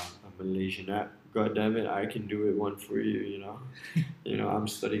a Malaysian app? God damn it, I can do it one for you. I'm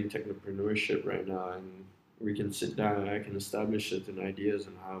studying technopreneurship right now, and we can sit down and I can establish certain ideas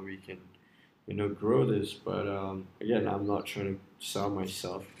on how we can grow this. But again, I'm not trying to sell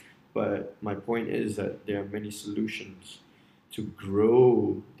myself, but my point is that there are many solutions to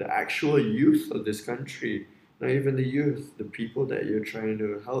grow the actual youth of this country. Not even the youth, the people that you're trying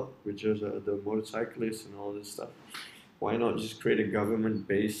to help, which is the motorcyclists and all this stuff. Why not just create a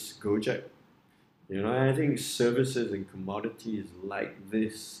government-based Gojek? And I think services and commodities like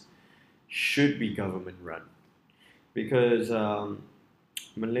this should be government run because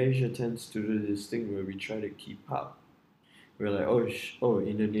Malaysia tends to do this thing where we try to keep up. We're like, oh,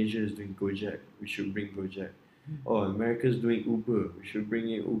 Indonesia is doing Gojek, we should bring Gojek. Oh, America's doing Uber, we should bring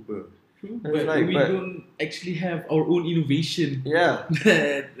in Uber. True, And it's but like, we don't actually have our own innovation yeah,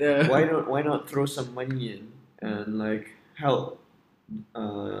 that why not throw some money in and like help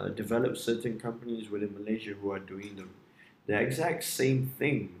develop certain companies within Malaysia who are doing the exact same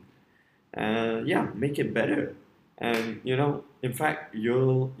thing, and yeah, make it better. And in fact,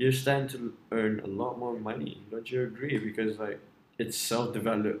 you stand to earn a lot more money. Don't you agree? Because like it's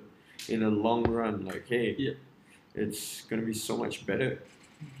self-developed in a long run. Like hey, yeah. it's gonna be so much better.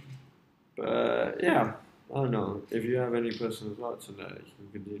 But yeah, I don't know. If you have any personal thoughts on that, you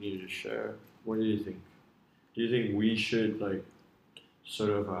can continue to share. What do you think? Do you think we should like sort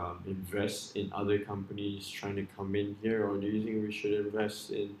of invest in other companies trying to come in here, or do you think we should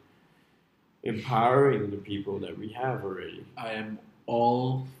invest in empowering the people that we have already? I am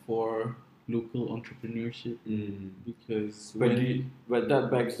all for local entrepreneurship because But when but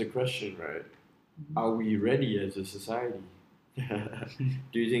that begs the question, right? Are we ready as a society?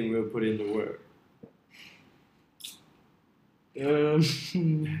 Do you think we'll put in the work? yeah,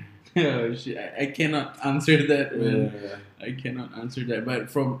 I cannot answer that, man. Yeah. I cannot answer that. But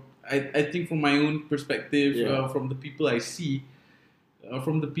I think from my own perspective, Yeah. from the people I see,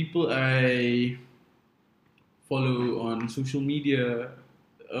 from the people I follow on social media,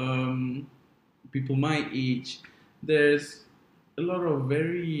 people my age, there's a lot of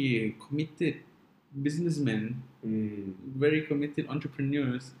very committed businessmen, very committed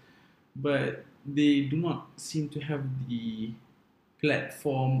entrepreneurs, but they do not seem to have the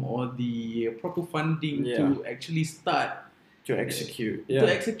platform or the proper funding to actually start to execute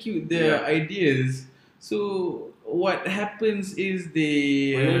their ideas. So what happens is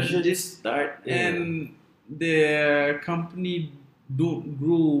they just start and their company don't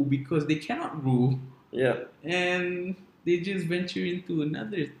grow because they cannot grow. And they just venture into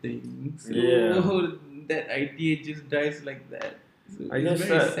another thing. So that idea just dies like that. So it's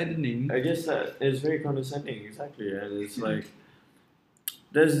very saddening. I guess that is very condescending, exactly. And it's like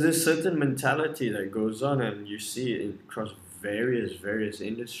there's this certain mentality that goes on, and you see it across various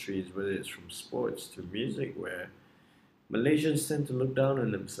industries, whether it's from sports to music, where Malaysians tend to look down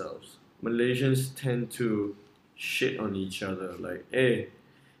on themselves. Malaysians tend to shit on each other, like, hey,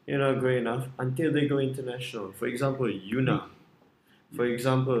 you're not good enough, until they go international. For example, Yuna. For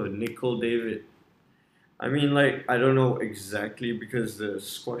example, Nicole David. I mean, like, I don't know exactly because the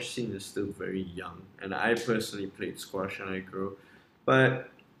squash scene is still very young, and I personally played squash and I grew. But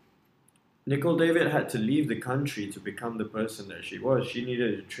Nicole David had to leave the country to become the person that she was. She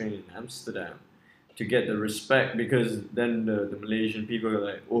needed to train in Amsterdam to get the respect, because then the Malaysian people are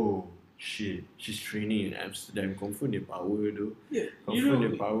like, oh shit, she's training in Amsterdam. Confirm the power, though. Yeah,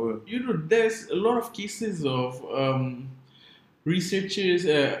 confirm the power. There's a lot of cases of researchers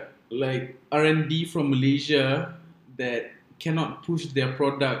like R&D from Malaysia that cannot push their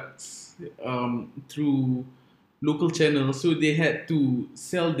products through local channels, so they had to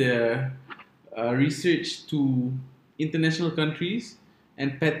sell their research to international countries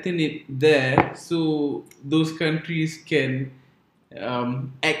and patent it there, so those countries can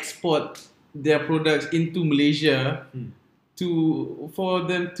export their products into Malaysia for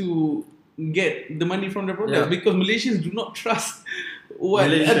them to get the money from the products, because Malaysians do not trust what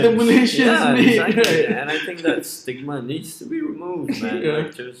the Malaysians made. Exactly. Right? And I think that stigma needs to be removed, man.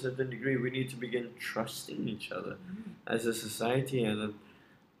 Like, to a certain degree, we need to begin trusting each other as a society, and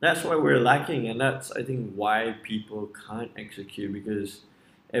that's why we're lacking, and that's, I think, why people can't execute, because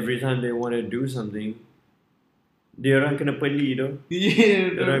every time they want to do something, dia orang kena peli tu.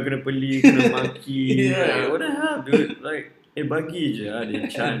 Dia orang kena peli, kena maki. Like, what the hell, dude? Like, bagi je dia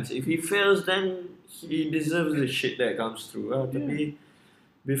chance. If he fails, then he deserves the shit that comes through. Tapi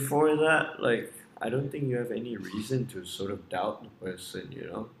before that, like, I don't think you have any reason to sort of doubt the person, you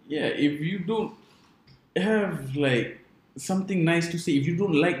know? Yeah, if you don't have, like, something nice to say, if you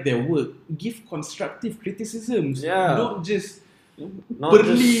don't like their work, give constructive criticisms. Don't just don't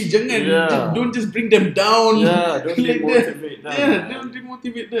just bring them down. Don't demotivate them. Don't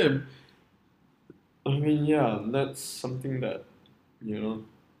demotivate them. I mean, that's something that, you know,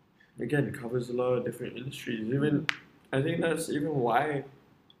 again, covers a lot of different industries. Even, I think that's even why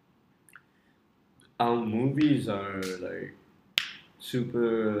our movies are, like,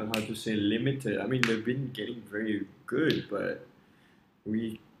 super, how to say, limited. I mean, they've been getting very good, but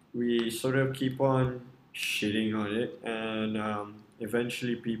we sort of keep on shitting on it, and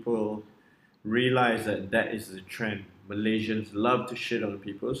eventually people realize that is the trend. Malaysians love to shit on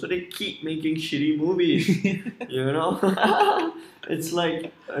people, so they keep making shitty movies. You know, it's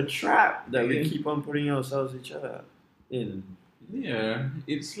like a trap that we keep on putting ourselves each other in. Yeah,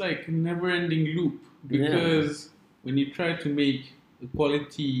 it's like a never-ending loop, because when you try to make a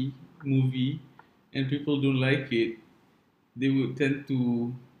quality movie and people don't like it, they would tend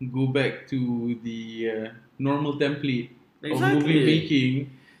to go back to the normal template of movie making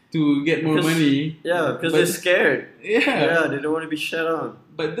to get more money. Yeah, because they're scared. Yeah, they don't want to be shut on.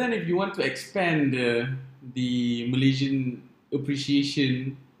 But then if you want to expand the Malaysian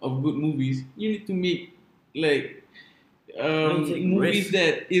appreciation of good movies, you need to make, like, movies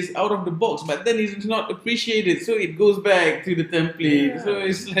that is out of the box, but then it's not appreciated, so it goes back to the template. So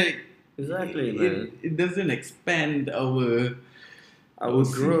it's like, man. It doesn't expand our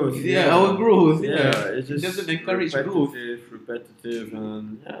growth. Our growth. It just doesn't encourage growth. Repetitive,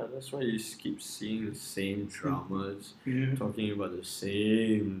 and that's why you keep seeing the same dramas, talking about the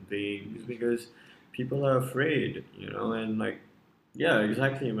same things, because people are afraid, you know. And like,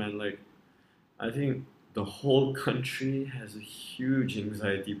 exactly, man. Like, I think the whole country has a huge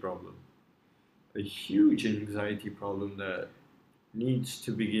anxiety problem. A huge anxiety problem that needs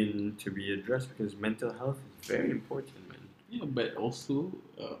to begin to be addressed, because mental health is very important, man. Yeah, but also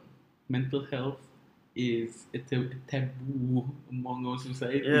mental health is a taboo among our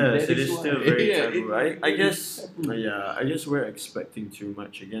society. Yes, it is still very taboo. I guess we're expecting too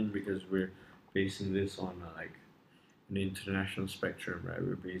much again, because we're basing this on like an international spectrum, right?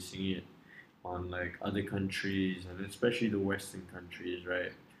 We're basing it on like other countries and especially the Western countries,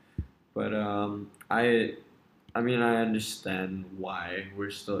 right? But I mean, I understand why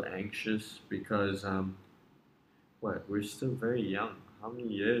we're still anxious because what we're still very young. How many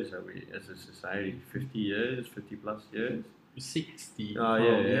years are we as a society? 50 years, 50 plus years. 60 Oh from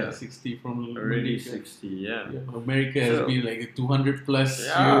yeah, yeah. 60 from Already America. 60, yeah. Yeah, America has So been like a 200 plus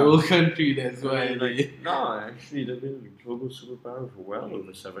yeah, year old country. That's I why mean, they. like no, actually they've been a global superpower for well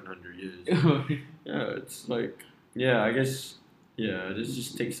over 700 years. Yeah, it's like yeah, I guess yeah, this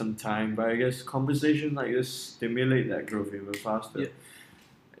just takes some time, but I guess conversations like this stimulate that growth even faster. Yeah.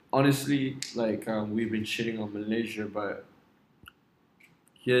 Honestly, like we've been shitting on Malaysia, but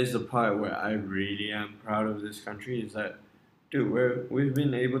here's the part where I really am proud of this country is that, dude, we've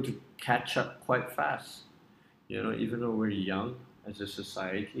been able to catch up quite fast. You know, even though we're young as a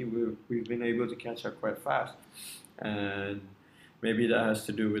society, we've been able to catch up quite fast, and maybe that has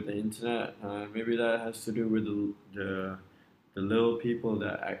to do with the internet. Maybe that has to do with the little people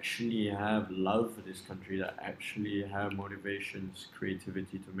that actually have love for this country, that actually have motivations,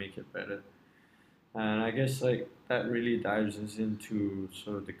 creativity to make it better. And I guess like that really dives us into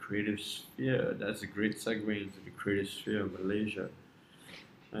sort of the creative sphere. That's a great segue into the creative sphere of Malaysia.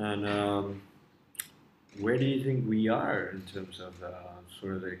 And where do you think we are in terms of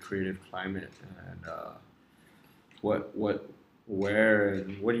sort of the creative climate and what where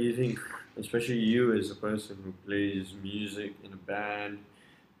and what do you think, especially you as a person who plays music in a band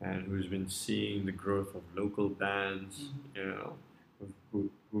and who's been seeing the growth of local bands, you know,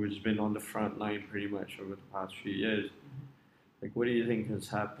 who's been on the front line pretty much over the past few years. Like, what do you think is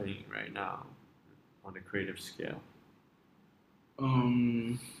happening right now on a creative scale?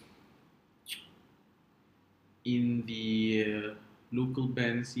 Um, in the local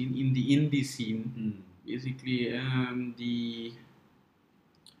band scene, in the indie scene, basically,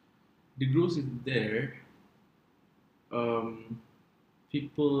 the growth is there.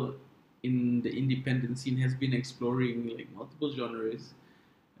 People in the independent scene has been exploring like multiple genres,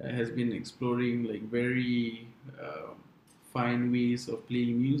 has been exploring like very fine ways of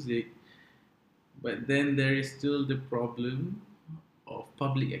playing music, but then there is still the problem of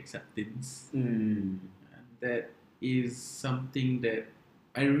public acceptance. And that is something that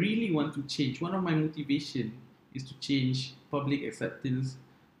I really want to change. One of my motivation is to change public acceptance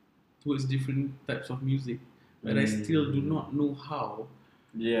towards different types of music, but I still do not know how.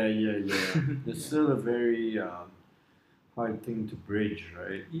 Yeah, yeah, yeah. It's still a very hard thing to bridge,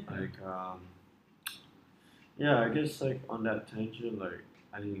 right? Yeah. Like, yeah, I guess like on that tangent, like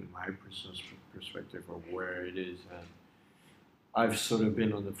I think my personal perspective of where it is, and I've sort of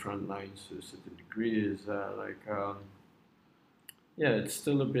been on the front lines to a certain degree, is that like, yeah, it's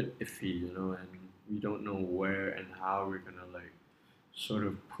still a bit iffy, you know, and we don't know where and how we're gonna like sort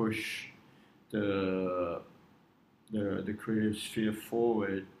of push the the creative sphere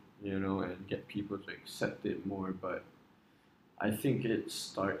forward, you know, and get people to accept it more. But I think it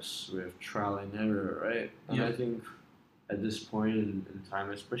starts with trial and error, right? And Yeah. I think at this point in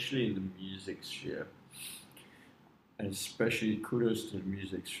time, especially in the music sphere, and especially kudos to the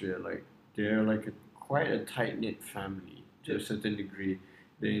music sphere, like they're like quite a tight knit family to a certain degree.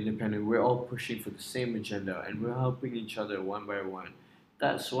 They're independent. We're all pushing for the same agenda, and we're helping each other one by one.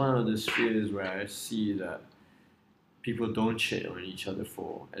 That's one of the spheres where I see that people don't shit on each other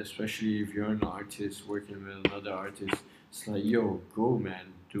for, especially if you're an artist working with another artist. It's like, yo, go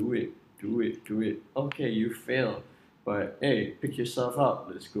man, do it, do it, do it. Okay, you fail, but hey, pick yourself up.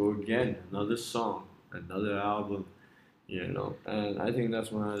 Let's go again. Another song, another album, you know. And I think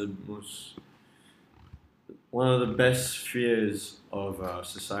that's one of the best spheres of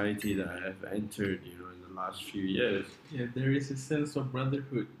society that I've entered, you know, in the last few years. Yeah, there is a sense of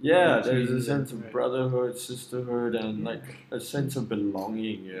brotherhood. Yeah, there's a sense of brotherhood, sisterhood, and like a sense of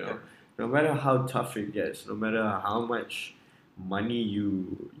belonging. You know, Yeah. no matter how tough it gets, no matter how much money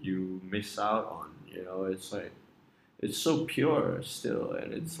you miss out on, you know, it's like it's so pure still,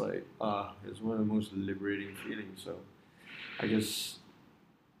 and it's like it's one of the most liberating feelings. So I guess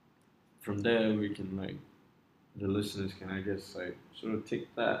from there we can like the listeners can I guess like sort of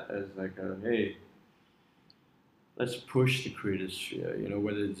take that as like a hey, let's push the creative sphere, you know,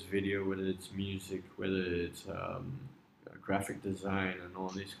 whether it's video, whether it's music, whether it's graphic design and all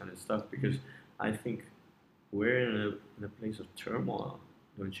this kind of stuff, because I think we're in a place of turmoil,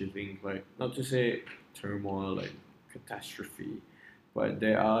 don't you think? Like, not to say turmoil like catastrophe, but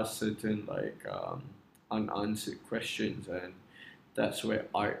there are certain like unanswered questions, and that's where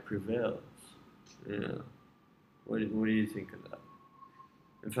art prevails. Yeah. What do you think of that?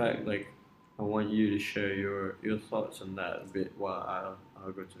 In fact, like, I want you to share your thoughts on that a bit while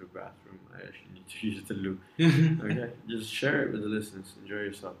I'll go to the bathroom. I actually need to use the loo. Okay, just share it with the listeners. Enjoy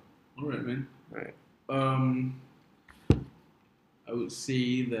yourself. All right, man. All right. I would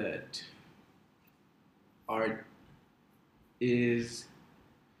say that art is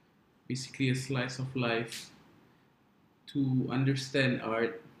basically a slice of life. To understand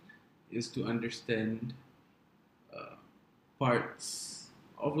art is to understand parts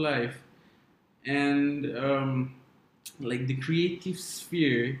of life, and like the creative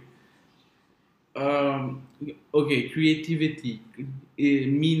sphere. Okay, creativity, it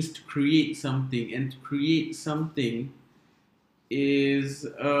means to create something, and to create something is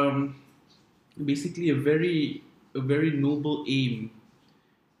basically a very noble aim,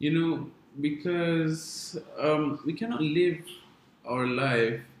 you know, because we cannot live our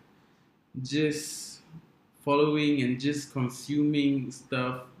life just following and just consuming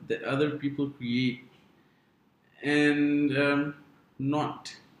stuff that other people create, and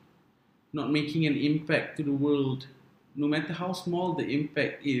not making an impact to the world. No matter how small the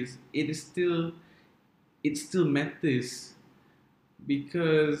impact is, it still matters,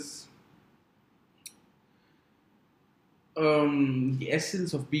 because the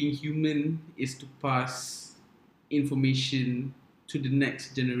essence of being human is to pass information to the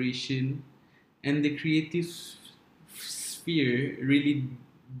next generation, and the creative sphere really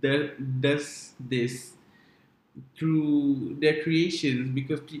does this through their creations,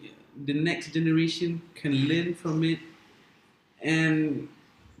 because the next generation can learn from it and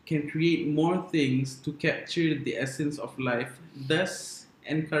can create more things to capture the essence of life, thus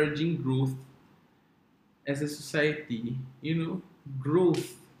encouraging growth as a society. You know,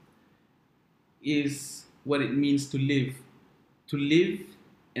 growth is what it means to live. To live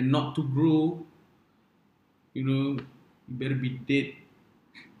and not to grow, you know, you better be dead,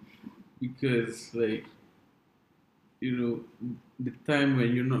 because, like, you know, the time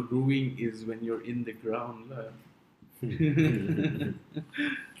when you're not growing is when you're in the ground.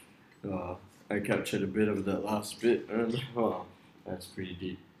 Oh, I captured a bit of that last bit. Oh, that's pretty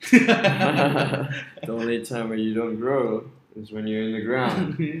deep. The only time when you don't grow is when you're in the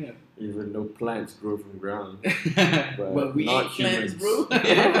ground. Yeah. Even though plants grow from ground, but we not eat plants, humans.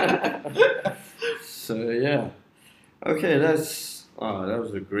 bro. So yeah, okay, that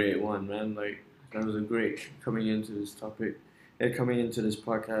was a great one, man. Like, that was a great coming into this topic. Coming into this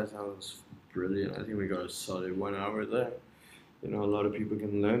podcast, that was brilliant. I think we got a solid 1 hour there. You know, a lot of people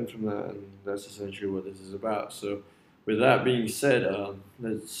can learn from that, and that's essentially what this is about. So, with that being said,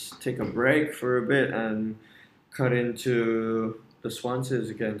 let's take a break for a bit and cut into the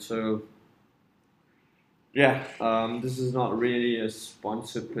sponsors again. So, yeah, this is not really a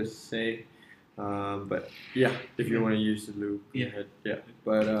sponsor per se, but yeah, if you want to use the loop, Yeah. ahead. Yeah,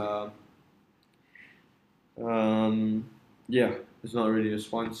 but yeah, it's not really a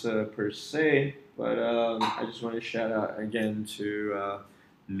sponsor per se, but I just want to shout out again to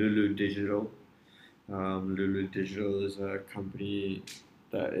Lulu Digital. Lulu Digital is a company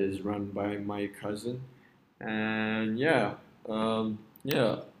that is run by my cousin, and yeah,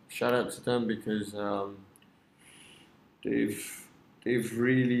 shout out to them because they've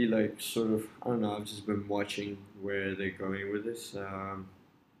really, like, sort of, I don't know, I've just been watching where they're going with this.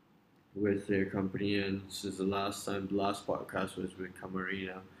 With their company, and this is the last podcast was with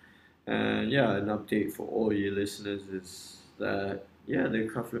Camarina. And yeah, an update for all you listeners is that yeah, they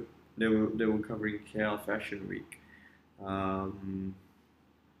were covering KL Fashion Week,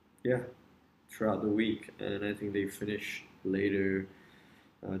 yeah, throughout the week, and I think they finish later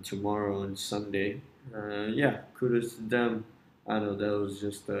tomorrow on Sunday. Yeah, kudos to them. I know that was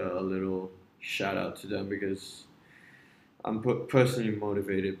just a little shout out to them because I'm personally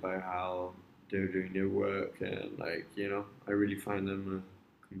motivated by how they're doing their work, and, like, you know, I really find them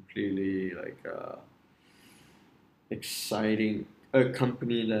completely, like, exciting, a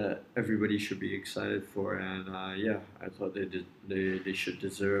company that everybody should be excited for, and yeah, I thought they should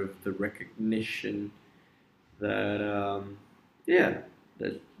deserve the recognition that yeah,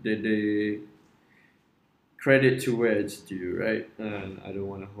 that they credit to where it's due, right? And I don't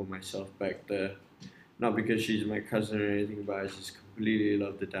want to hold myself back there. Not because she's my cousin or anything, but I just completely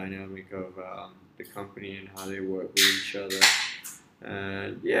love the dynamic of the company and how they work with each other.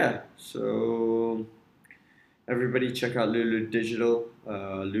 And yeah, so everybody check out Lulu Digital,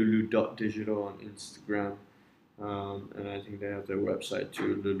 lulu.digital on Instagram. And I think they have their website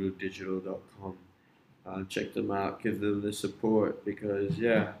too, luludigital.com. Check them out, give them the support because,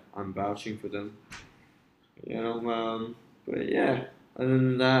 yeah, I'm vouching for them. You know, but yeah, other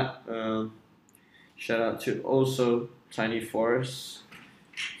than that, shout out to also Tiny Forest.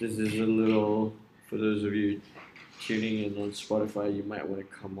 This is a little, for those of you tuning in on Spotify, you might want to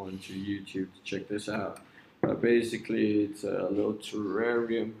come on to YouTube to check this out. Basically, it's a little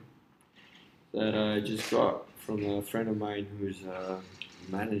terrarium that I just got from a friend of mine who's a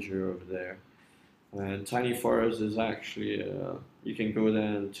manager over there. And Tiny Forest is actually, you can go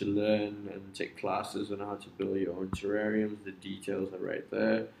there to learn and take classes on how to build your own terrariums. The details are right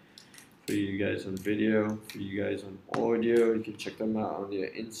there for you guys on video, for you guys on audio. You can check them out on their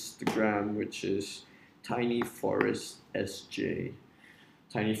Instagram, which is Tiny Forest SJ.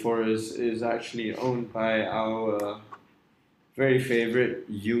 Tiny Forest is actually owned by our very favorite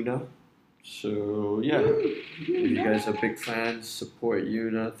Yuna. So yeah, if you guys are big fans, support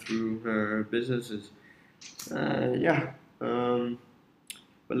Yuna through her businesses. But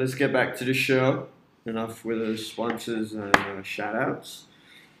let's get back to the show. Enough with the sponsors and shout outs.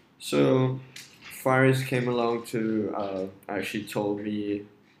 So Faris came along to actually told me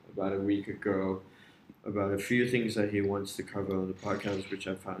about a week ago about a few things that he wants to cover on the podcast, which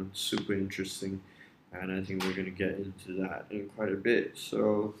I found super interesting, and I think we're going to get into that in quite a bit.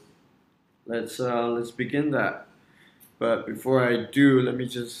 So let's begin that. But before I do, let me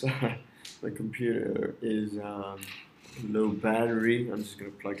just my computer is low battery. I'm just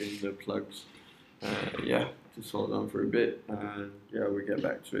gonna plug in the plugs. Just hold on for a bit, and we'll get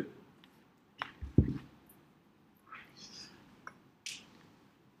back to it.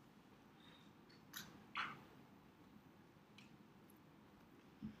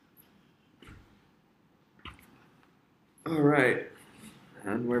 All right,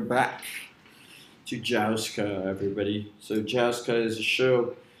 and we're back to Jouska, everybody. So Jouska is a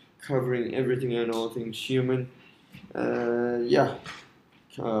show covering everything and all things human.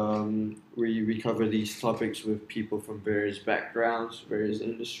 We cover these topics with people from various backgrounds, various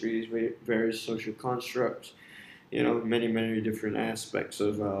industries, various social constructs. Many different aspects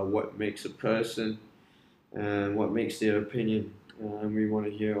of what makes a person and what makes their opinion. And we want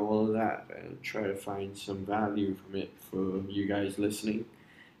to hear all of that and try to find some value from it for you guys listening,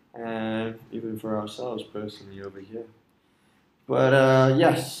 and even for ourselves personally over here. But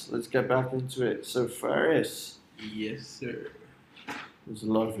yes, let's get back into it. So Faris. Yes, sir. There's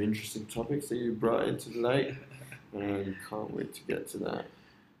a lot of interesting topics that you brought into the light, and can't wait to get to that.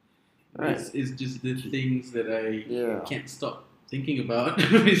 Right. It's just the things that I can't stop thinking about,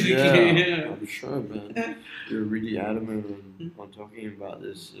 basically. I'm sure, man. You're really adamant on talking about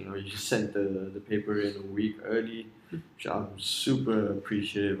this. You sent the paper in a week early, which I'm super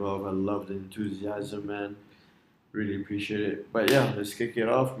appreciative of. I love the enthusiasm, man. Really appreciate it. But yeah, let's kick it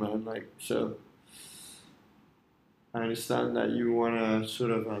off, man. So I understand that you want to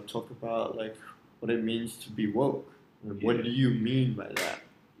sort of talk about what it means to be woke. And what do you mean by that?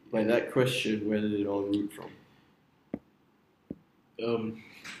 By that question, where did it all root from?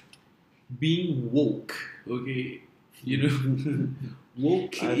 Being woke, okay,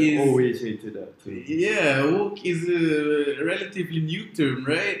 woke I've always hated that too. Yeah, woke is a relatively new term,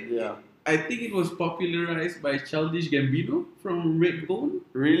 right? Yeah. I think it was popularized by Childish Gambino from Redbone.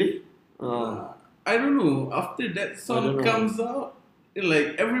 Really? I don't know. After that song comes out,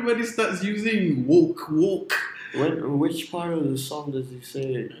 everybody starts using woke. Which part of the song does he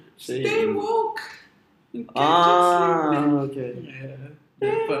say? Stay woke. Okay.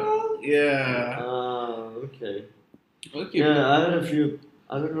 Yeah. Okay. Okay. Yeah, I had a few.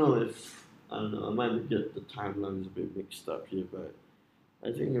 I don't know. I might get the timelines a bit mixed up here, but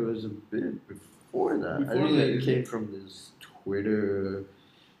I think it was a bit before that. I think it came from this Twitter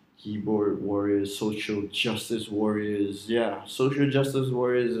keyboard warriors, social justice warriors. Yeah, social justice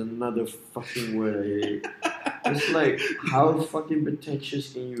warriors is another fucking word I hate. It's how fucking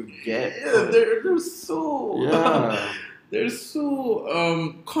pretentious can you get? Yeah, they're so... Yeah. They're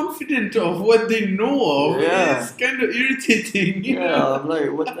so confident of what they know of. Yeah. It's kind of irritating. I'm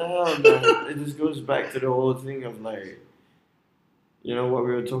like, what the hell, man? It just goes back to the whole thing of what we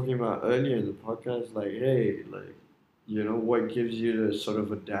were talking about earlier in the podcast. What gives you the sort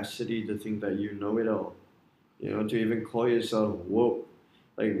of audacity to think that you know it all? To even call yourself woke.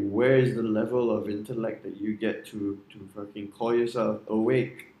 Where is the level of intellect that you get to fucking call yourself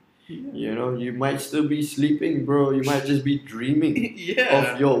awake? Yeah. You might still be sleeping, bro. You might just be dreaming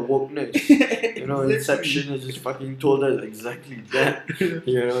of your wokeness. Exactly. Inception has just fucking told us exactly that.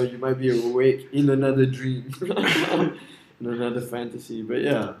 You might be awake in another dream, in another fantasy. But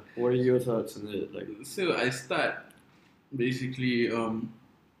yeah, what are your thoughts on it? So I start basically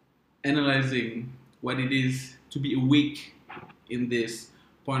analyzing what it is to be awake in this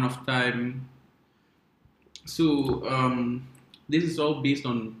point of time. So this is all based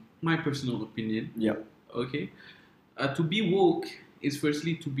on my personal opinion. Yeah. Okay. To be woke is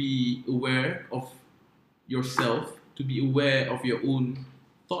firstly to be aware of yourself, to be aware of your own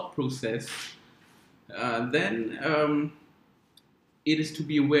thought process, then it is to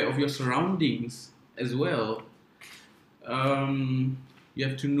be aware of your surroundings as well. You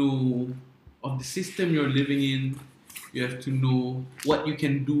have to know of the system you're living in. You have to know what you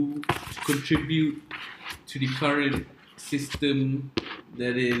can do to contribute to the current system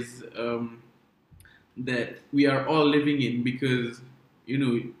that is that we are all living in, because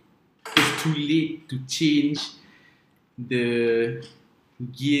it's too late to change the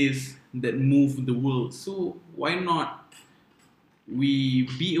gears that move the world. So why not we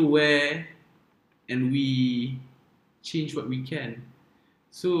be aware and we change what we can?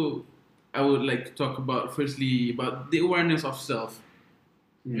 So I would like to talk about firstly about the awareness of self.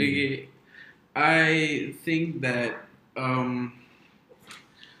 Okay, I think that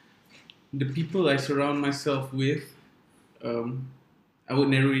the people I surround myself with, I would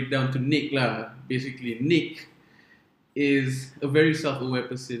narrow it down to Nick lah. Basically, Nick is a very self-aware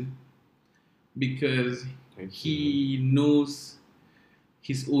person because he knows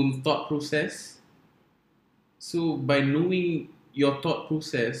his own thought process. So by knowing your thought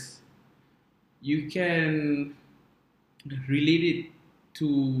process, you can relate it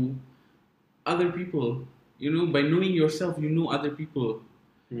to other people. By knowing yourself, you know other people.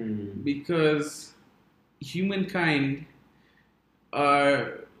 Because humankind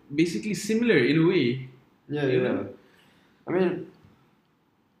are basically similar in a way. Yeah. I mean,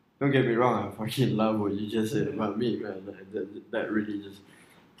 don't get me wrong, I fucking love what you just said about me, man. That really just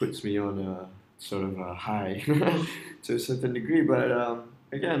puts me on a sort of a high to a certain degree. But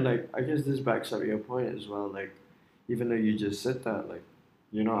again, like, I guess this backs up your point as well. Like, even though you just said that, like,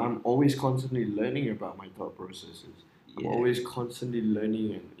 I'm always constantly learning about my thought processes. I'm always constantly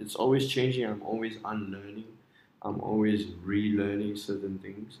learning, and it's always changing. I'm always unlearning. I'm always relearning certain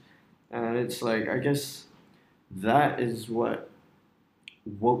things. And it's like, I guess that is what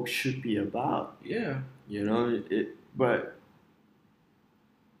woke should be about. Yeah. But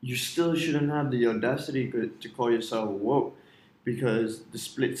you still shouldn't have the audacity to call yourself woke, because the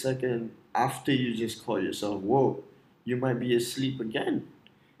split second after you just call yourself woke, you might be asleep again.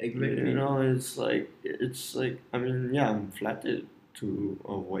 Exactly. It's like I mean, yeah, I'm flattered to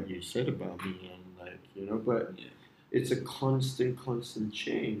what you said about me, and but it's a constant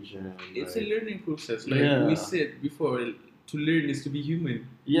change, and it's a learning process. Like we said before, to learn is to be human.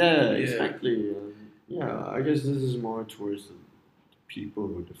 Yeah, exactly. I guess this is more towards the people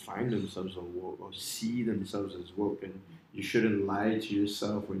who define themselves as woke or see themselves as woke, and you shouldn't lie to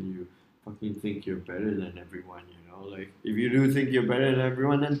yourself when you fucking think you're better than everyone. Like, if you do think you're better than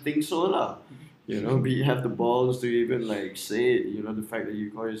everyone, then think so lah. Have the balls to even like say it. The fact that you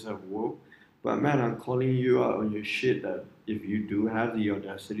call yourself woke. But man, I'm calling you out on your shit that if you do have the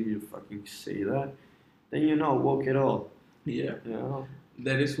audacity to fucking say that, then you're not woke at all. Yeah.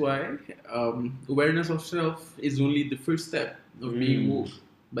 That is why awareness of self is only the first step of being woke.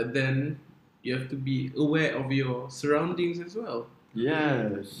 But then you have to be aware of your surroundings as well.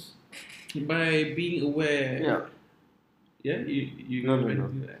 Yes. By being aware. Yeah, you no.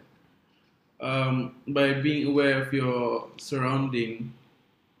 do that. By being aware of your surrounding,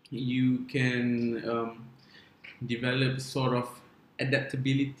 you can develop sort of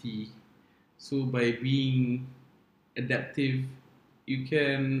adaptability. So by being adaptive, you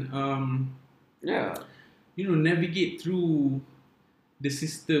can navigate through the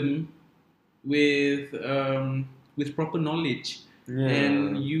system with proper knowledge,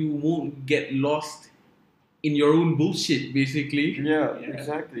 and you won't get lost in your own bullshit, basically. Yeah.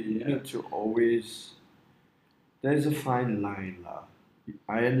 Exactly. You need to always. There's a fine line, lah.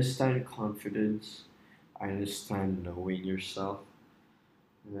 I understand confidence. I understand knowing yourself,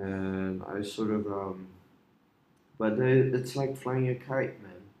 and I sort of but it's like flying a kite,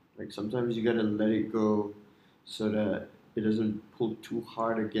 man. Like, sometimes you gotta let it go, so that it doesn't pull too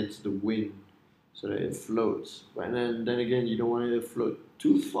hard against the wind, so that it floats. But then again, you don't want it to float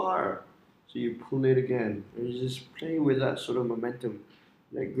too far. So you pull it again, and you just play with that sort of momentum.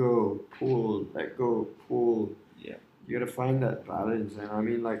 Let go, pull, let go, pull. Yeah. You gotta find that balance.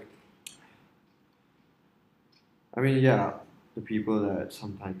 And the people that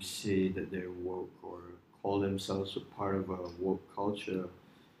sometimes say that they're woke or call themselves a part of a woke culture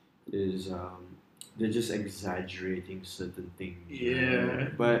is they're just exaggerating certain things. Yeah.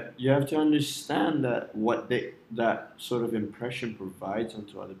 But you have to understand that that sort of impression provides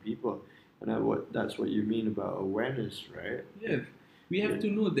onto other people. And that's what you mean about awareness, right? Yeah. We have to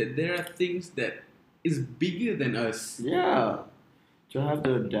know that there are things that is bigger than us. Yeah. To have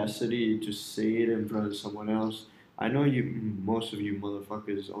the audacity to say it in front of someone else, I know you, most of you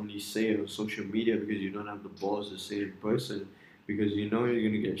motherfuckers only say it on social media because you don't have the balls to say it in person, because you know you're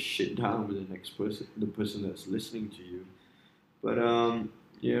gonna get shit down with the next person, the person that's listening to you. But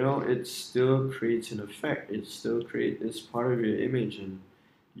you know, it still creates an effect. It still creates, it's part of your image, and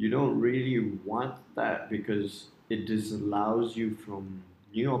you don't really want that because it disallows you from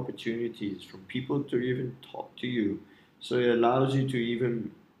new opportunities, from people to even talk to you. So it allows you to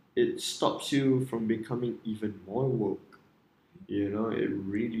even, it stops you from becoming even more woke. You know, it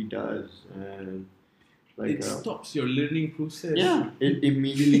really does. And like It stops your learning process. yeah, it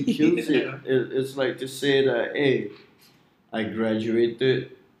immediately kills Yeah. It's like to say that, hey, I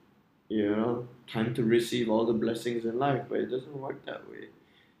graduated, you know, time to receive all the blessings in life, but it doesn't work that way.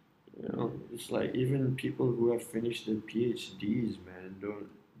 You know, it's like even people who have finished their PhDs, man,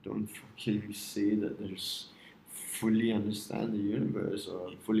 don't fucking say that they fully understand the universe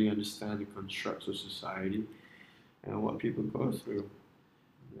or fully understand the constructs of society and what people go through.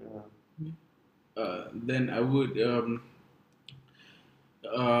 Yeah. Then I would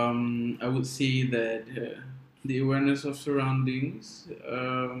say that the awareness of surroundings.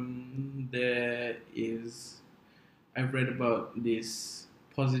 There is, I've read about this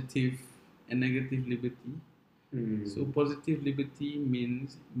positive and negative liberty. So positive liberty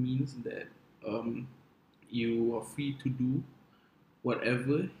means that you are free to do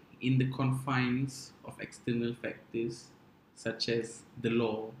whatever in the confines of external factors such as the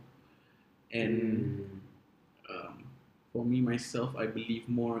law. And um, for me myself, I believe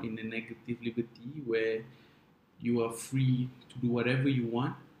more in the negative liberty where you are free to do whatever you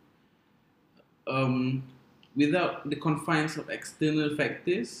want, um, without the confines of external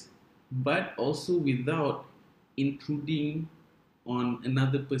factors, but also without intruding on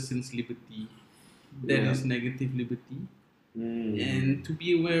another person's liberty. That is negative liberty. And to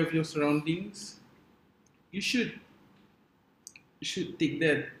be aware of your surroundings, you should take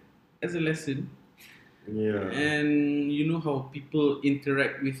that as a lesson. Yeah. And you know how people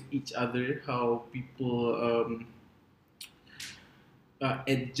interact with each other, how people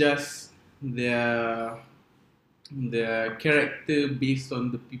adjust their character based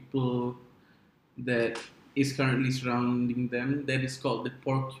on the people that is currently surrounding them. That is called the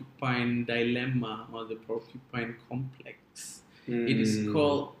porcupine dilemma or the porcupine complex. It is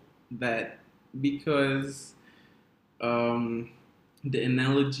called that because the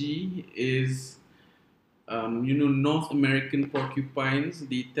analogy is, North American porcupines,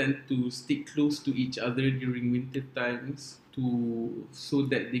 they tend to stick close to each other during winter times so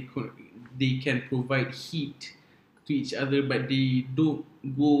that they can provide heat to each other, but they don't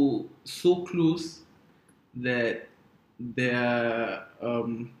go so close that their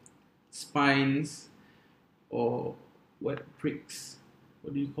spines, or what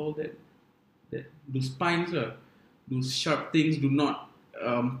do you call that? Those spines, those sharp things do not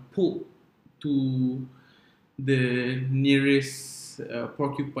poke to the nearest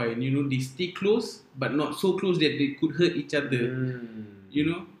porcupine. They stay close, but not so close that they could hurt each other.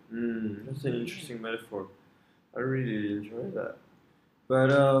 That's an interesting metaphor. I really enjoy that.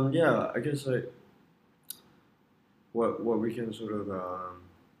 But yeah, I guess like what we can sort of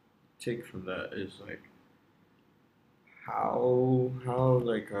take from that is like how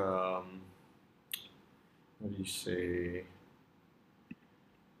like what do you say,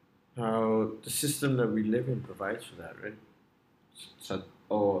 how the system that we live in provides for that, right? So,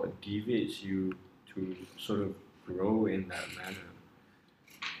 or deviates you to sort of grow in that manner.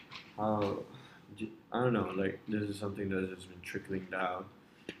 How I don't know, like this is something that has been trickling down,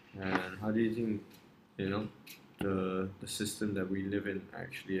 and how do you think, you know, the system that we live in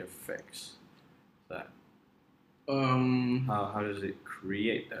actually affects that? How does it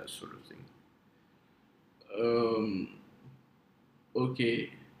create that sort of thing?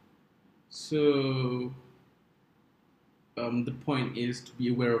 Okay, so the point is to be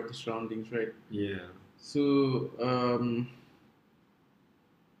aware of the surroundings, right? Yeah. So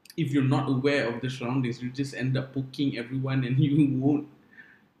if you're not aware of the surroundings, you just end up poking everyone, and you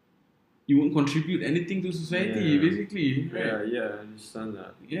won't contribute anything to society, basically, right? Yeah, I understand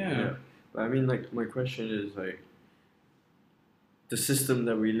that. Yeah. But I mean, like, my question is like, the system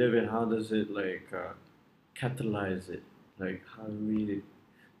that we live in, how does it like catalyze it? Like, how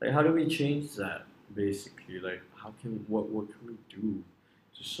do we change that? Basically, like, what can we do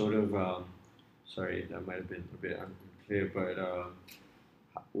to sort of sorry, that might have been a bit unclear, but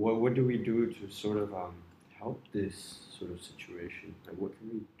what do we do to sort of help this sort of situation? Like, what can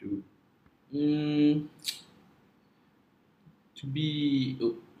we do? To be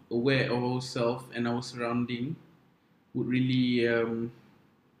aware of ourselves and our surrounding would really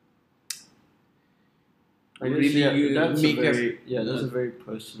I guess really that's make us. that's a very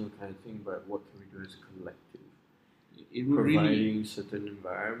personal kind of thing. But what can we do as a collective? It would really. Providing certain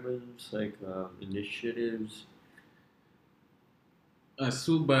environments like initiatives.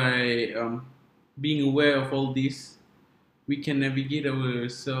 So by being aware of all this, we can navigate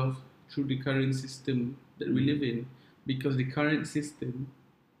ourselves through the current system that we live in, because the current system,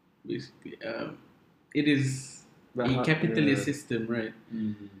 basically, it is a capitalist system, right?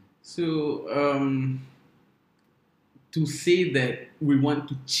 Mm-hmm. So to say that we want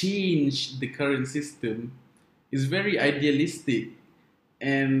to change the current system is very idealistic,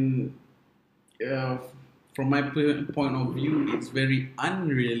 and uh, from my point of view, it's very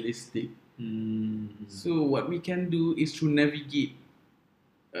unrealistic. Mm-hmm. So what we can do is to navigate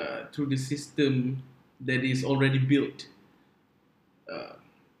through the system that is already built.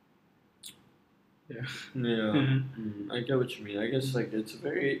 Yeah. I get what you mean. I guess like it's a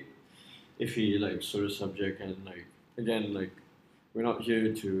very iffy like sort of subject, and like again like we're not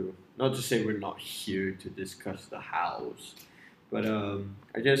here to, not to say we're not here to discuss the hows, but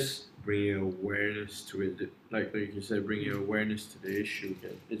I guess bringing awareness to it, like you said, bringing awareness to the issue,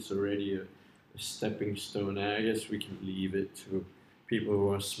 it's already a stepping stone, and I guess we can leave it to people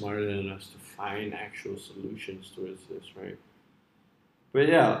who are smarter than us to find actual solutions towards this, right? But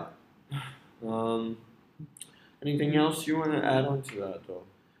yeah, um, anything else you want to add on to that though?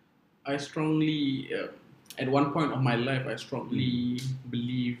 I strongly, at one point of my life, I strongly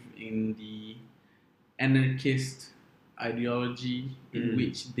believe in the anarchist ideology, in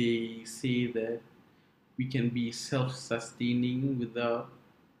which they say that we can be self-sustaining without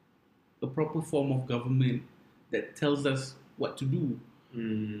a proper form of government that tells us what to do.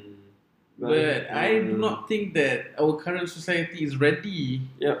 But I do not think that our current society is ready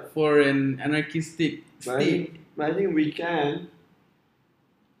for an anarchistic state. I think we can.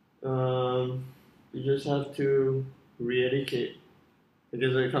 You just have to re-educate.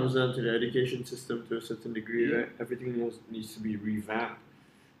 Because it comes down to the education system to a certain degree, right? Everything needs to be revamped.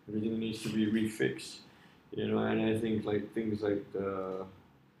 Everything needs to be refixed. You know, and I think like things like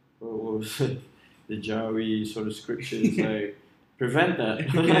what was it? The Jawi sort of scriptures like prevent that.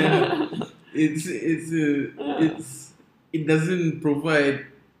 It doesn't provide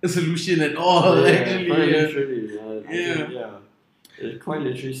a solution at all. Actually, quite literally. It quite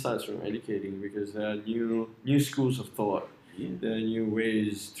literally starts from educating, because there are new schools of thought. There are new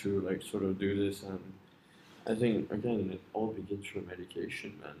ways to like sort of do this, and I think again it all begins from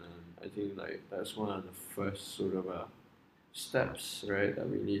education, man. And I think like that's one of the first sort of steps, right, that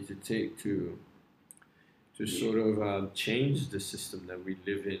we need to take to sort of change the system that we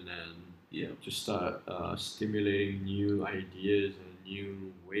live in, and to start stimulating new ideas and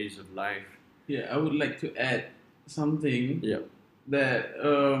new ways of life. Yeah, I would like to add something. That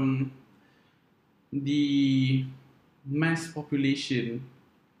the mass population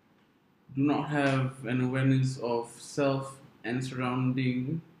do not have an awareness of self and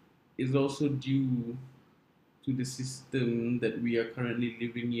surrounding is also due to the system that we are currently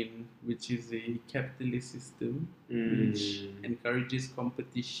living in, which is a capitalist system, which encourages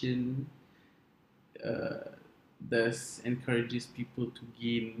competition, thus encourages people to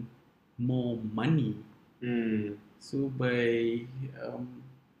gain more money. So by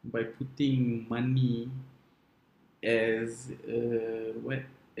putting money as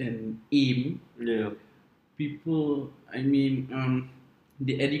an aim, people,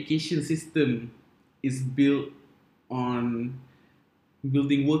 the education system is built on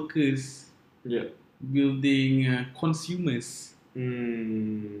building workers, building consumers.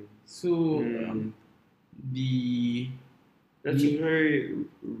 So that's a very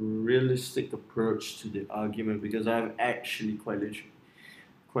realistic approach to the argument, because I've actually quite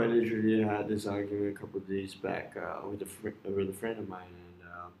literally had this argument a couple of days back with a friend of mine,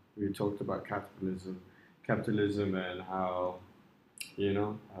 and we talked about capitalism and how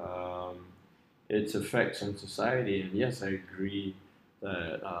its effects on society. And yes, I agree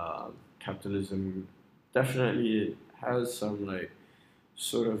that capitalism definitely has some like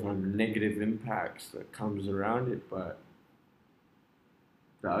sort of negative impacts that comes around it, but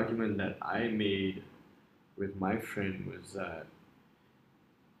the argument that I made with my friend was that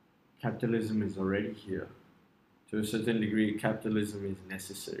capitalism is already here. To a certain degree, capitalism is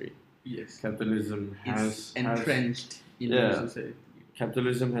necessary. Yes. Capitalism is entrenched in our society.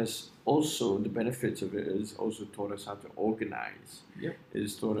 Capitalism has also, the benefits of it is also taught us how to organize.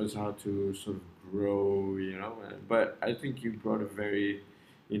 It's taught us how to sort of grow, But I think you brought a very,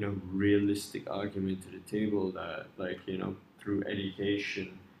 realistic argument to the table that, through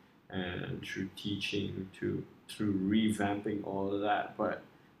education and through teaching, through revamping all of that. But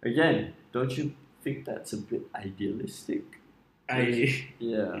again, don't you think that's a bit idealistic. I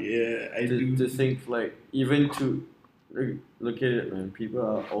Yeah. I do. To think like even to look at it, man. People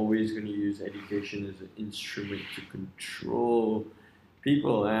are always going to use education as an instrument to control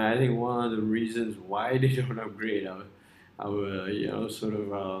people, and I think one of the reasons why they don't upgrade our sort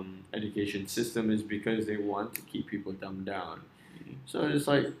of education system is because they want to keep people dumbed down. So it's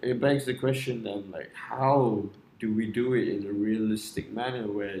like it begs the question then, like, how do we do it in a realistic manner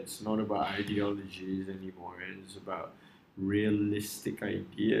where it's not about ideologies anymore, and it's about realistic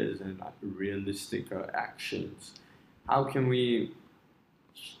ideas and realistic actions? How can we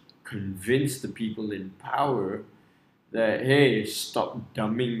convince the people in power that, hey, stop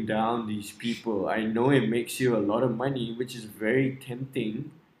dumbing down these people? I know it makes you a lot of money, which is very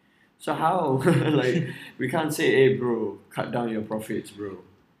tempting. So how? Like, we can't say, hey, bro, cut down your profits, bro,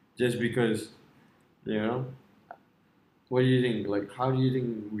 just because, you know. What do you think? Like, how do you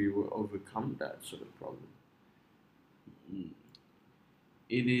think we will overcome that sort of problem?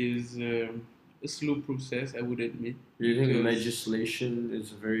 It is a slow process, I would admit. Do you think because- legislation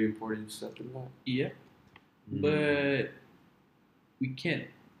is a very important step in that? Yeah, but we can't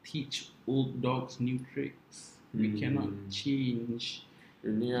teach old dogs new tricks. We cannot change.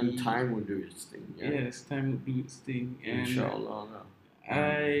 In the end, time will do its thing. Yeah. Yes, time will do its thing, and Inshallah.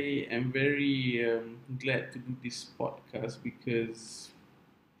 I am very glad to do this podcast because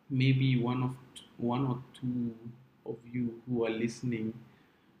maybe one or two of you who are listening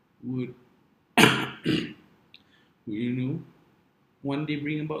would one day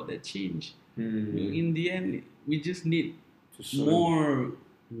bring about that change. In the end, we just need more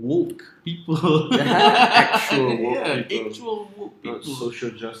woke people. Actual woke people. Actual woke people. Not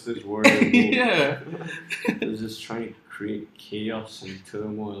social justice warrior. Yeah. They're just trying to create chaos and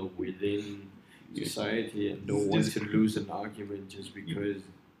turmoil within society and don't want to lose an argument just because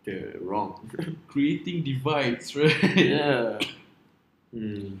they're wrong. Creating divides, right? Yeah.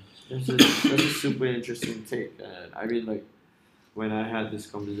 That's a super interesting take. I mean, like, when I had this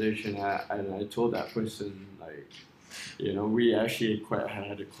conversation, I told that person, like, we actually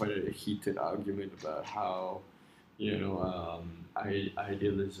had quite a heated argument about how,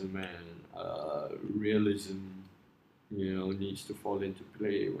 idealism and realism, needs to fall into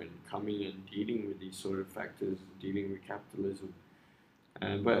play when coming and dealing with these sort of factors, dealing with capitalism.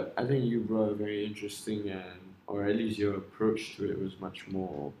 But I think you brought a very interesting or at least your approach to it was much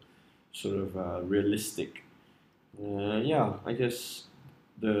more sort of realistic. Yeah, I guess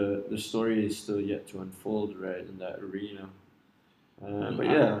the story is still yet to unfold, right, in that arena. But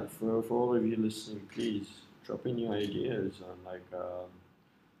yeah, for all of you listening, please drop in your ideas on like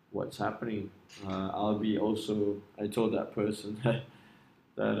what's happening. I'll be also. I told that person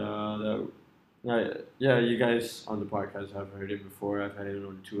yeah, you guys on the podcast have heard him before. I've had him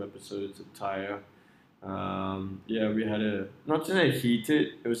on 2 episodes of Tyre. Yeah, we had not to say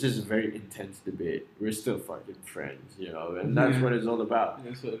heated, it was just a very intense debate. We're still fucking friends, and that's what it's all about.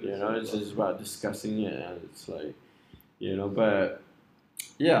 That's what It's just about discussing it, and it's like, but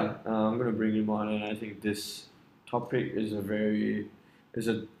yeah, I'm gonna bring him on, and I think this topic is a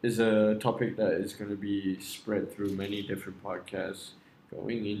topic that is gonna be spread through many different podcasts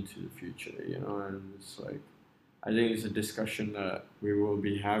going into the future, and it's like, I think it's a discussion that we will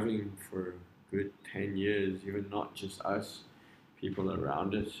be having for good 10 years, even not just us, people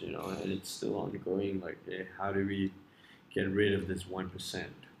around us, and it's still ongoing. Like, hey, how do we get rid of this 1%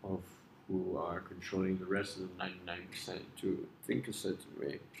 of who are controlling the rest of the 99% to think a certain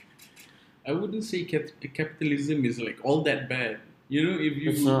way? I wouldn't say capitalism is like all that bad.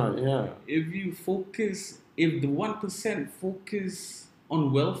 It's not, yeah. If the 1% focus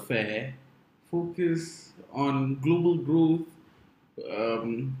on welfare, focus on global growth,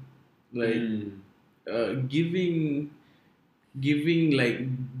 giving like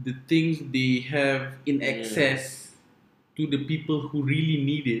the things they have in excess to the people who really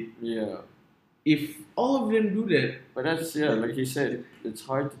need it. Yeah. If all of them do that, but that's like you said, it's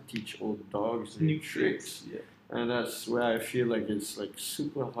hard to teach old dogs new tricks. Yeah. And that's where I feel like it's like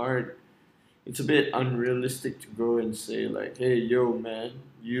super hard. It's a bit unrealistic to go and say like, hey, yo, man,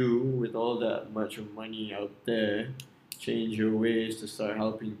 you with all that much of money out there, change your ways to start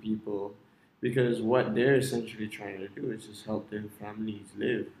helping people, because what they're essentially trying to do is just help their families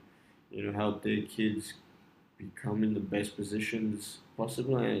live, help their kids become in the best positions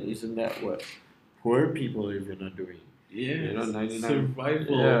possible. And isn't that what poor people even are doing? Yeah, 99.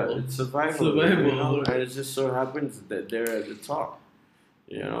 Survival. Yeah, it's survival. Survival. And it just so happens that they're at the top.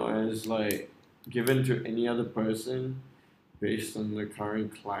 And it's like, given to any other person, based on the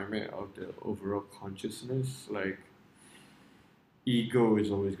current climate of the overall consciousness, like, ego is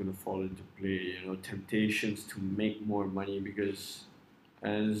always going to fall into play. Temptations to make more money, because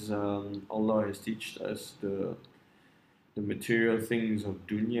as Allah has taught us, the material things of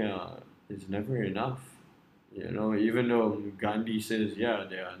dunya is never enough. Even though Gandhi says, yeah,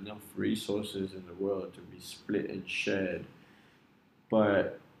 there are enough resources in the world to be split and shared,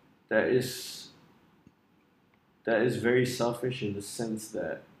 but that is very selfish in the sense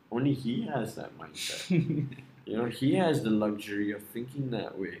that only he has that mindset. He has the luxury of thinking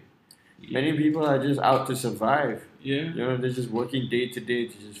that way. Many people are just out to survive. Yeah. They're just working day to day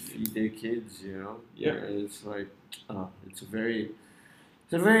to just feed their kids. Yeah. And it's like, it's a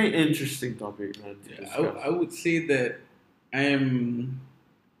very interesting topic, man. To discuss. I would say that I am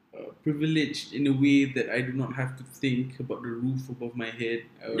privileged in a way that I do not have to think about the roof above my head.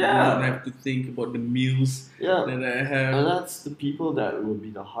 I do not have to think about the meals that I have. And that's the people that will be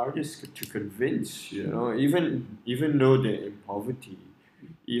the hardest to convince. Even though they're in poverty,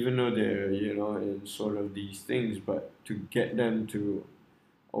 even though they're in sort of these things, but to get them to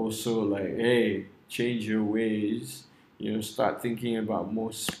also like, hey, change your ways. Start thinking about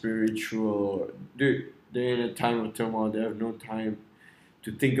more spiritual. Dude, they're in a time of turmoil. They have no time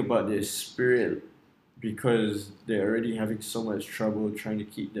to think about their spirit because they're already having so much trouble trying to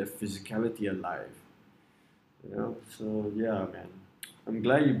keep their physicality alive. So yeah, man. I'm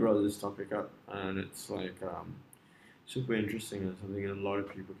glad you brought this topic up, and it's like super interesting and something a lot of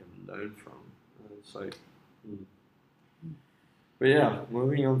people can learn from. It's like, but yeah,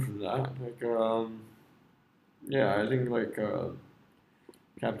 moving on from that, like yeah, I think like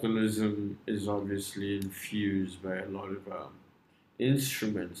capitalism is obviously infused by a lot of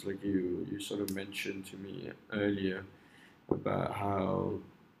instruments, like you sort of mentioned to me earlier about how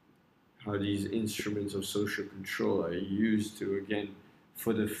these instruments of social control are used to, again,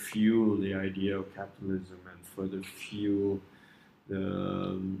 further fuel the idea of capitalism and further fuel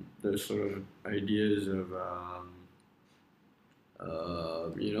the sort of ideas of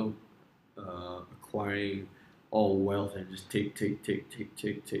acquiring all wealth and just take.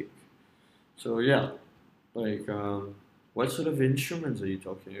 So yeah, like what sort of instruments are you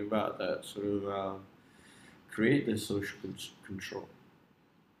talking about that sort of create this social control?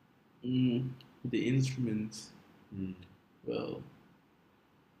 The instruments. Well,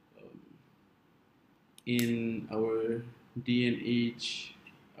 in our day and age,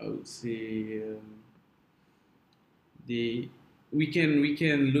 I would say we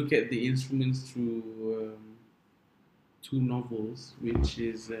can look at the instruments through two novels, which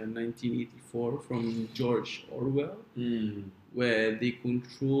is 1984 from George Orwell, where they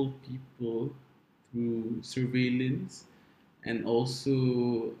control people through surveillance and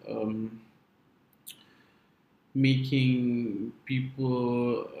also making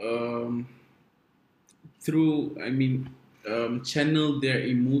people channel their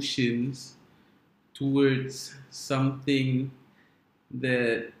emotions towards something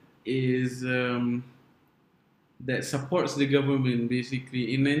that is that supports the government.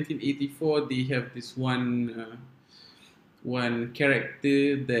 Basically, in 1984, they have this one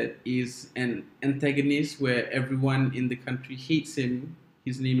character that is an antagonist where everyone in the country hates him.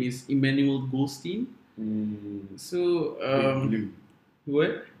 His name is Emmanuel Goldstein. So Big Blue.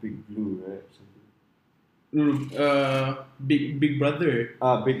 What? Big Blue, right? Big Brother.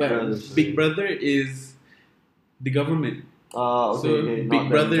 Big Brother. Big Brother is the government. Okay, So okay. Big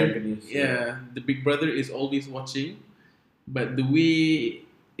Brother, yeah, the Big Brother is always watching, but the way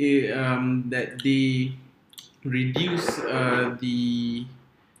that they reduce the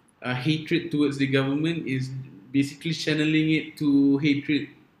hatred towards the government is basically channeling it to hatred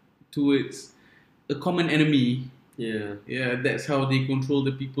towards a common enemy. Yeah, that's how they control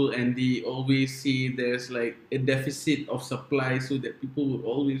the people, and they always say there's like a deficit of supply, so that people would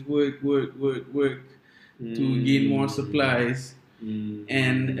always work to gain more supplies. And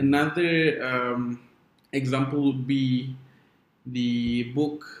another example would be the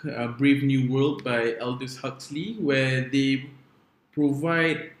book Brave New World by Aldous Huxley, where they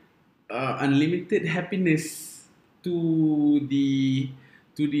provide unlimited happiness to the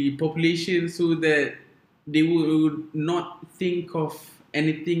population, so that they would not think of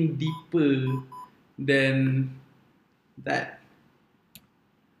anything deeper than that.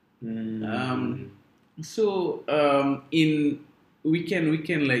 We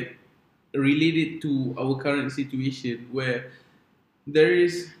can like relate it to our current situation, where there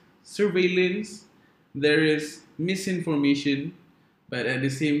is surveillance, there is misinformation, but at the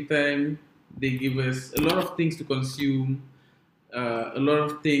same time they give us a lot of things to consume, a lot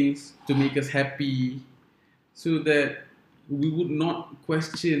of things to make us happy, so that we would not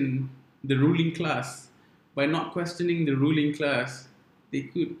question the ruling class, by not questioning the ruling class, they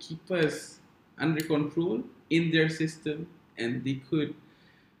could keep us under control in their system, and they could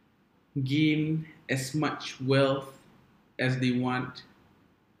gain as much wealth as they want,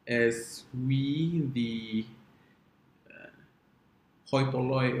 as we, the hoi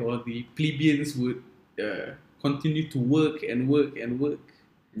polloi or the plebeians, would continue to work and work and work.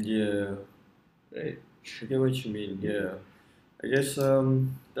 Yeah, Right? I get what you mean. Yeah, I guess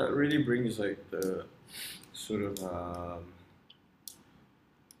that really brings like the sort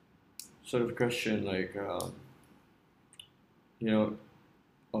of question like you know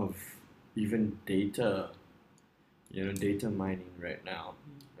of even data, data mining right now,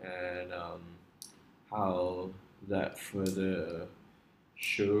 and how that further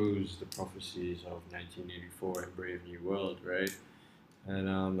shows the prophecies of 1984 and Brave New World, right? And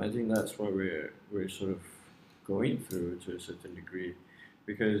I think that's what we're sort of going through to a certain degree,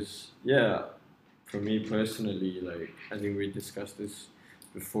 because yeah, for me personally, like I think we discussed this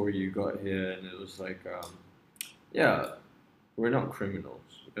before you got here, and it was like yeah, we're not criminals.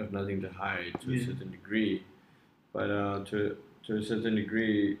 We have nothing to hide to a Yeah. certain degree, but to a certain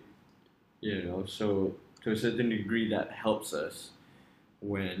degree, so to a certain degree that helps us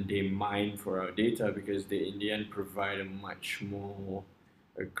when they mine for our data, because they in the end provide a much more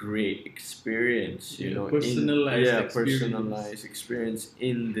a great experience, Personalized personalized experience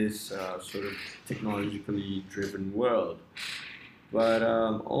in this sort of technologically driven world. But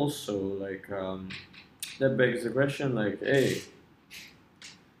also like that begs the question like, hey,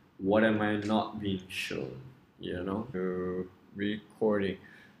 what am I not being shown? Recording.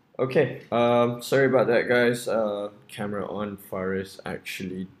 Okay, sorry about that, guys. Camera on. Faris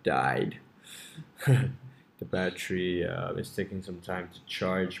actually died. The battery is taking some time to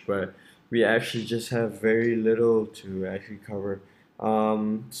charge, but we actually just have very little to actually cover.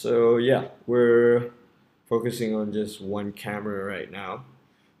 So yeah, we're focusing on just one camera right now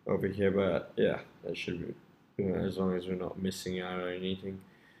over here, but yeah, that should be, as long as we're not missing out on anything,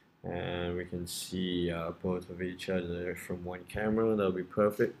 and we can see both of each other from one camera, that'll be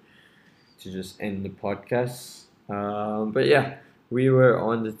perfect to just end the podcast. But yeah, we were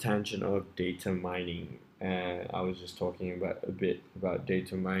on the tangent of data mining, and I was just talking about a bit about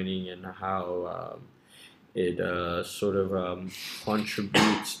data mining and how it sort of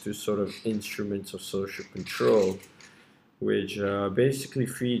contributes to sort of instruments of social control, which basically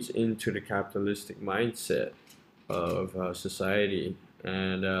feeds into the capitalistic mindset of society.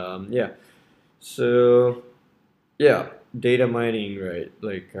 And so yeah, data mining, right?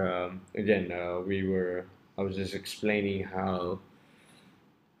 Like again, I was just explaining how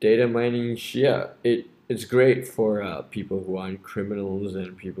data mining, yeah, it's great for people who aren't criminals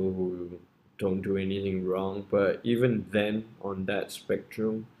and people who don't do anything wrong. But even then, on that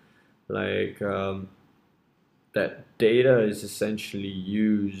spectrum, like that data is essentially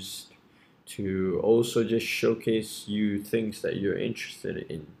used to also just showcase you things that you're interested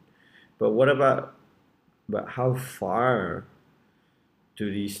in. But what about how far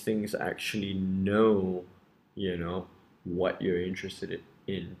do these things actually know, what you're interested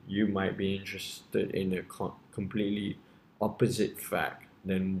in? You might be interested in a completely opposite fact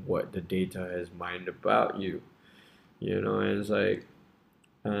than what the data has mined about you, and it's like,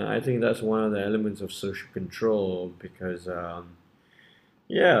 I think that's one of the elements of social control, because,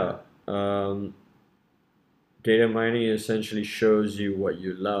 yeah, um, data mining essentially shows you what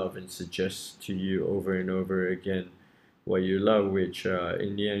you love and suggests to you over and over again what you love, which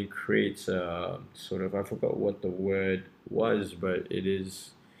in the end creates a sort of, I forgot what the word was, but it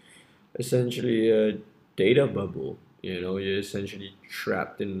is essentially a data bubble. You're essentially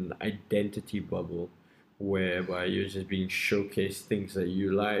trapped in an identity bubble, whereby you're just being showcased things that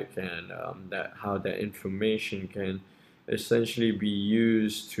you like, and that how that information can essentially be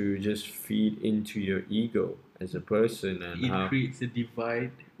used to just feed into your ego as a person, and It how creates a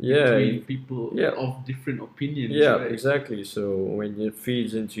divide yeah between people yeah of different opinions, yeah right? exactly. So when it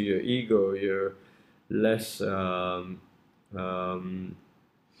feeds into your ego, less um,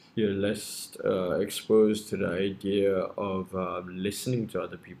 you're less exposed to the idea of listening to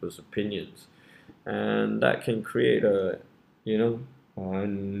other people's opinions, and that can create you know a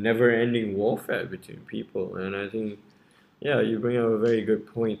never-ending warfare between people. And I think, yeah, you bring up a very good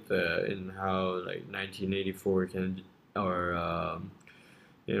point there in how like 1984 can, or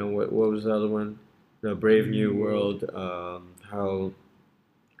what was the other one, the Brave New World, how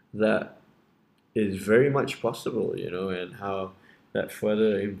that is very much possible, and how that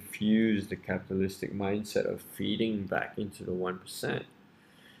further infused the capitalistic mindset of feeding back into the 1%.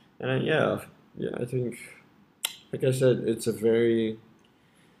 And yeah, I think, like I said, it's a very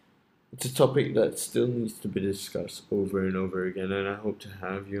it's a topic that still needs to be discussed over and over again, and I hope to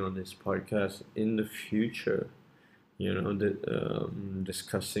have you on this podcast in the future.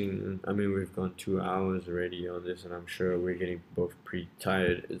 Discussing. I mean, we've gone 2 hours already on this, and I'm sure we're getting both pretty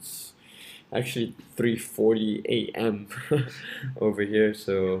tired. It's actually 3:40 a.m. over here,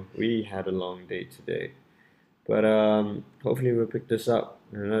 so we had a long day today. But hopefully we'll pick this up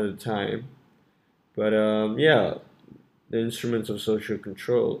another time. But yeah, the instruments of social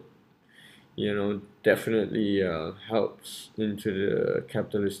control, definitely helps into the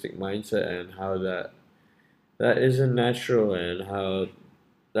capitalistic mindset and how that isn't natural and how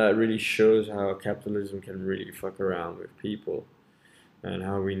that really shows how capitalism can really fuck around with people and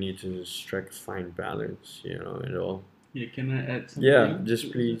how we need to strike a fine balance, and all. Yeah, can I add something? Yeah,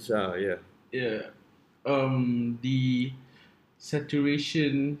 just please, yeah. Yeah. The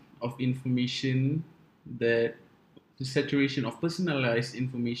saturation of information the saturation of personalized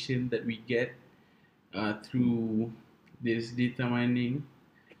information that we get through this data mining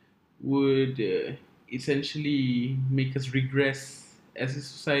would essentially make us regress as a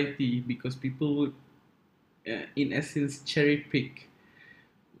society because people would, in essence, cherry pick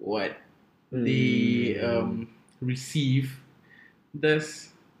what they receive.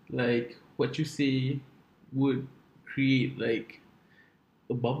 Thus, like what you say would create like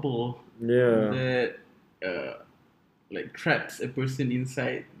a bubble that like traps a person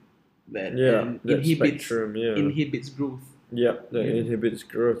inside that and that inhibits spectrum, inhibits growth. that inhibits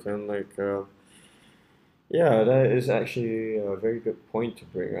growth and yeah, that is actually a very good point to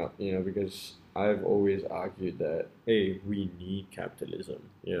bring up, because I've always argued that, hey, we need capitalism,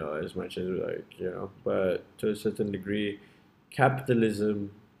 as much as but to a certain degree,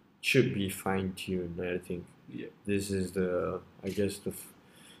 capitalism should be fine-tuned. I think this is I guess, the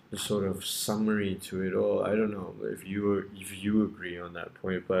sort of summary to it all. I don't know if you agree on that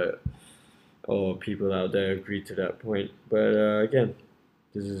point, but or people out there agree to that point. But again,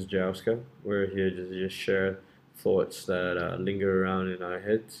 this is Jouska. We're here to just share thoughts that linger around in our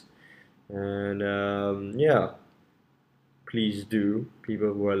heads. And yeah, please do,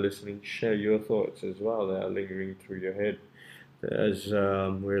 people who are listening, share your thoughts as well that are lingering through your head as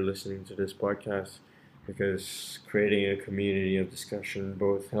we're listening to this podcast. Because creating a community of discussion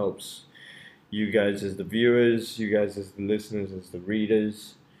both helps you guys as the viewers, you guys as the listeners, as the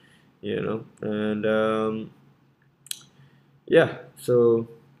readers, and yeah, so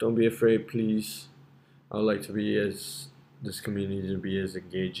don't be afraid, please. I'd like to be this community to be as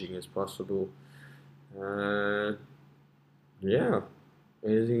engaging as possible. Yeah,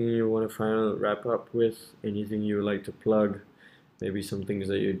 anything you want to final wrap up with? Anything you would like to plug? Maybe some things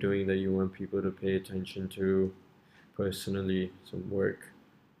that you're doing that you want people to pay attention to personally, some work.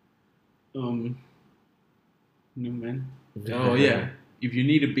 No, man. Oh, yeah. If you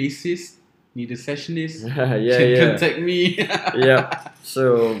need a bassist, need a sessionist, contact me. Yeah.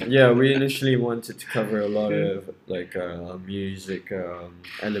 So, yeah, we initially wanted to cover a lot of music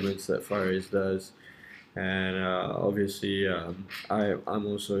elements that Faris does. And obviously, I'm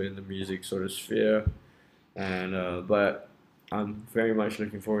also in the music sort of sphere. And, but I'm very much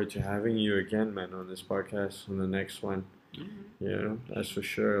looking forward to having you again, man, on this podcast, on the next one. That's for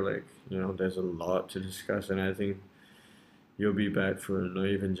sure. There's a lot to discuss, and I think you'll be back for not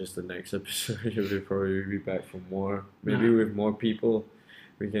even just the next episode. You'll probably be back for more. Maybe with more people,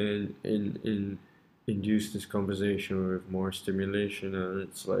 we can induce this conversation with more stimulation, and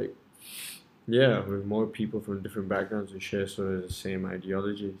it's like, with more people from different backgrounds who share sort of the same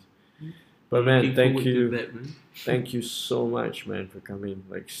ideologies. But man, thank you. Thank you so much, man, for coming.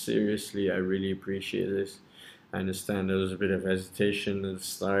 Like, seriously, I really appreciate this. I understand there was a bit of hesitation at the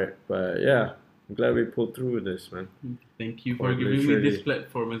start, but yeah, I'm glad we pulled through with this, man. Thank you for giving me this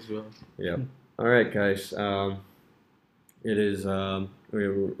platform as well. Yeah. All right, guys. It is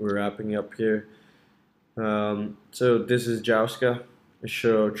we're wrapping up here. So this is Jouska, a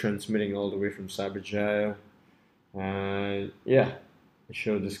show transmitting all the way from Cyberjaya, and yeah, a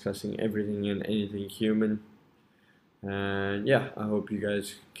show discussing everything and anything human. And yeah, I hope you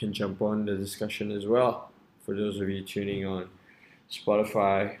guys can jump on the discussion as well. For those of you tuning on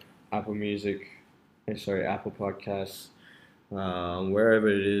Spotify, Apple Music, Apple Podcasts, wherever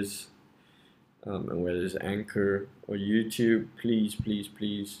it is, and whether it's Anchor or YouTube,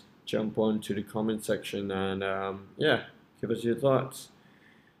 please jump on to the comment section and give us your thoughts.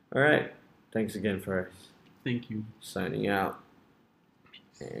 All right, thanks again, Faris. Thank you. Signing out.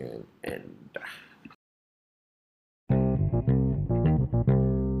 And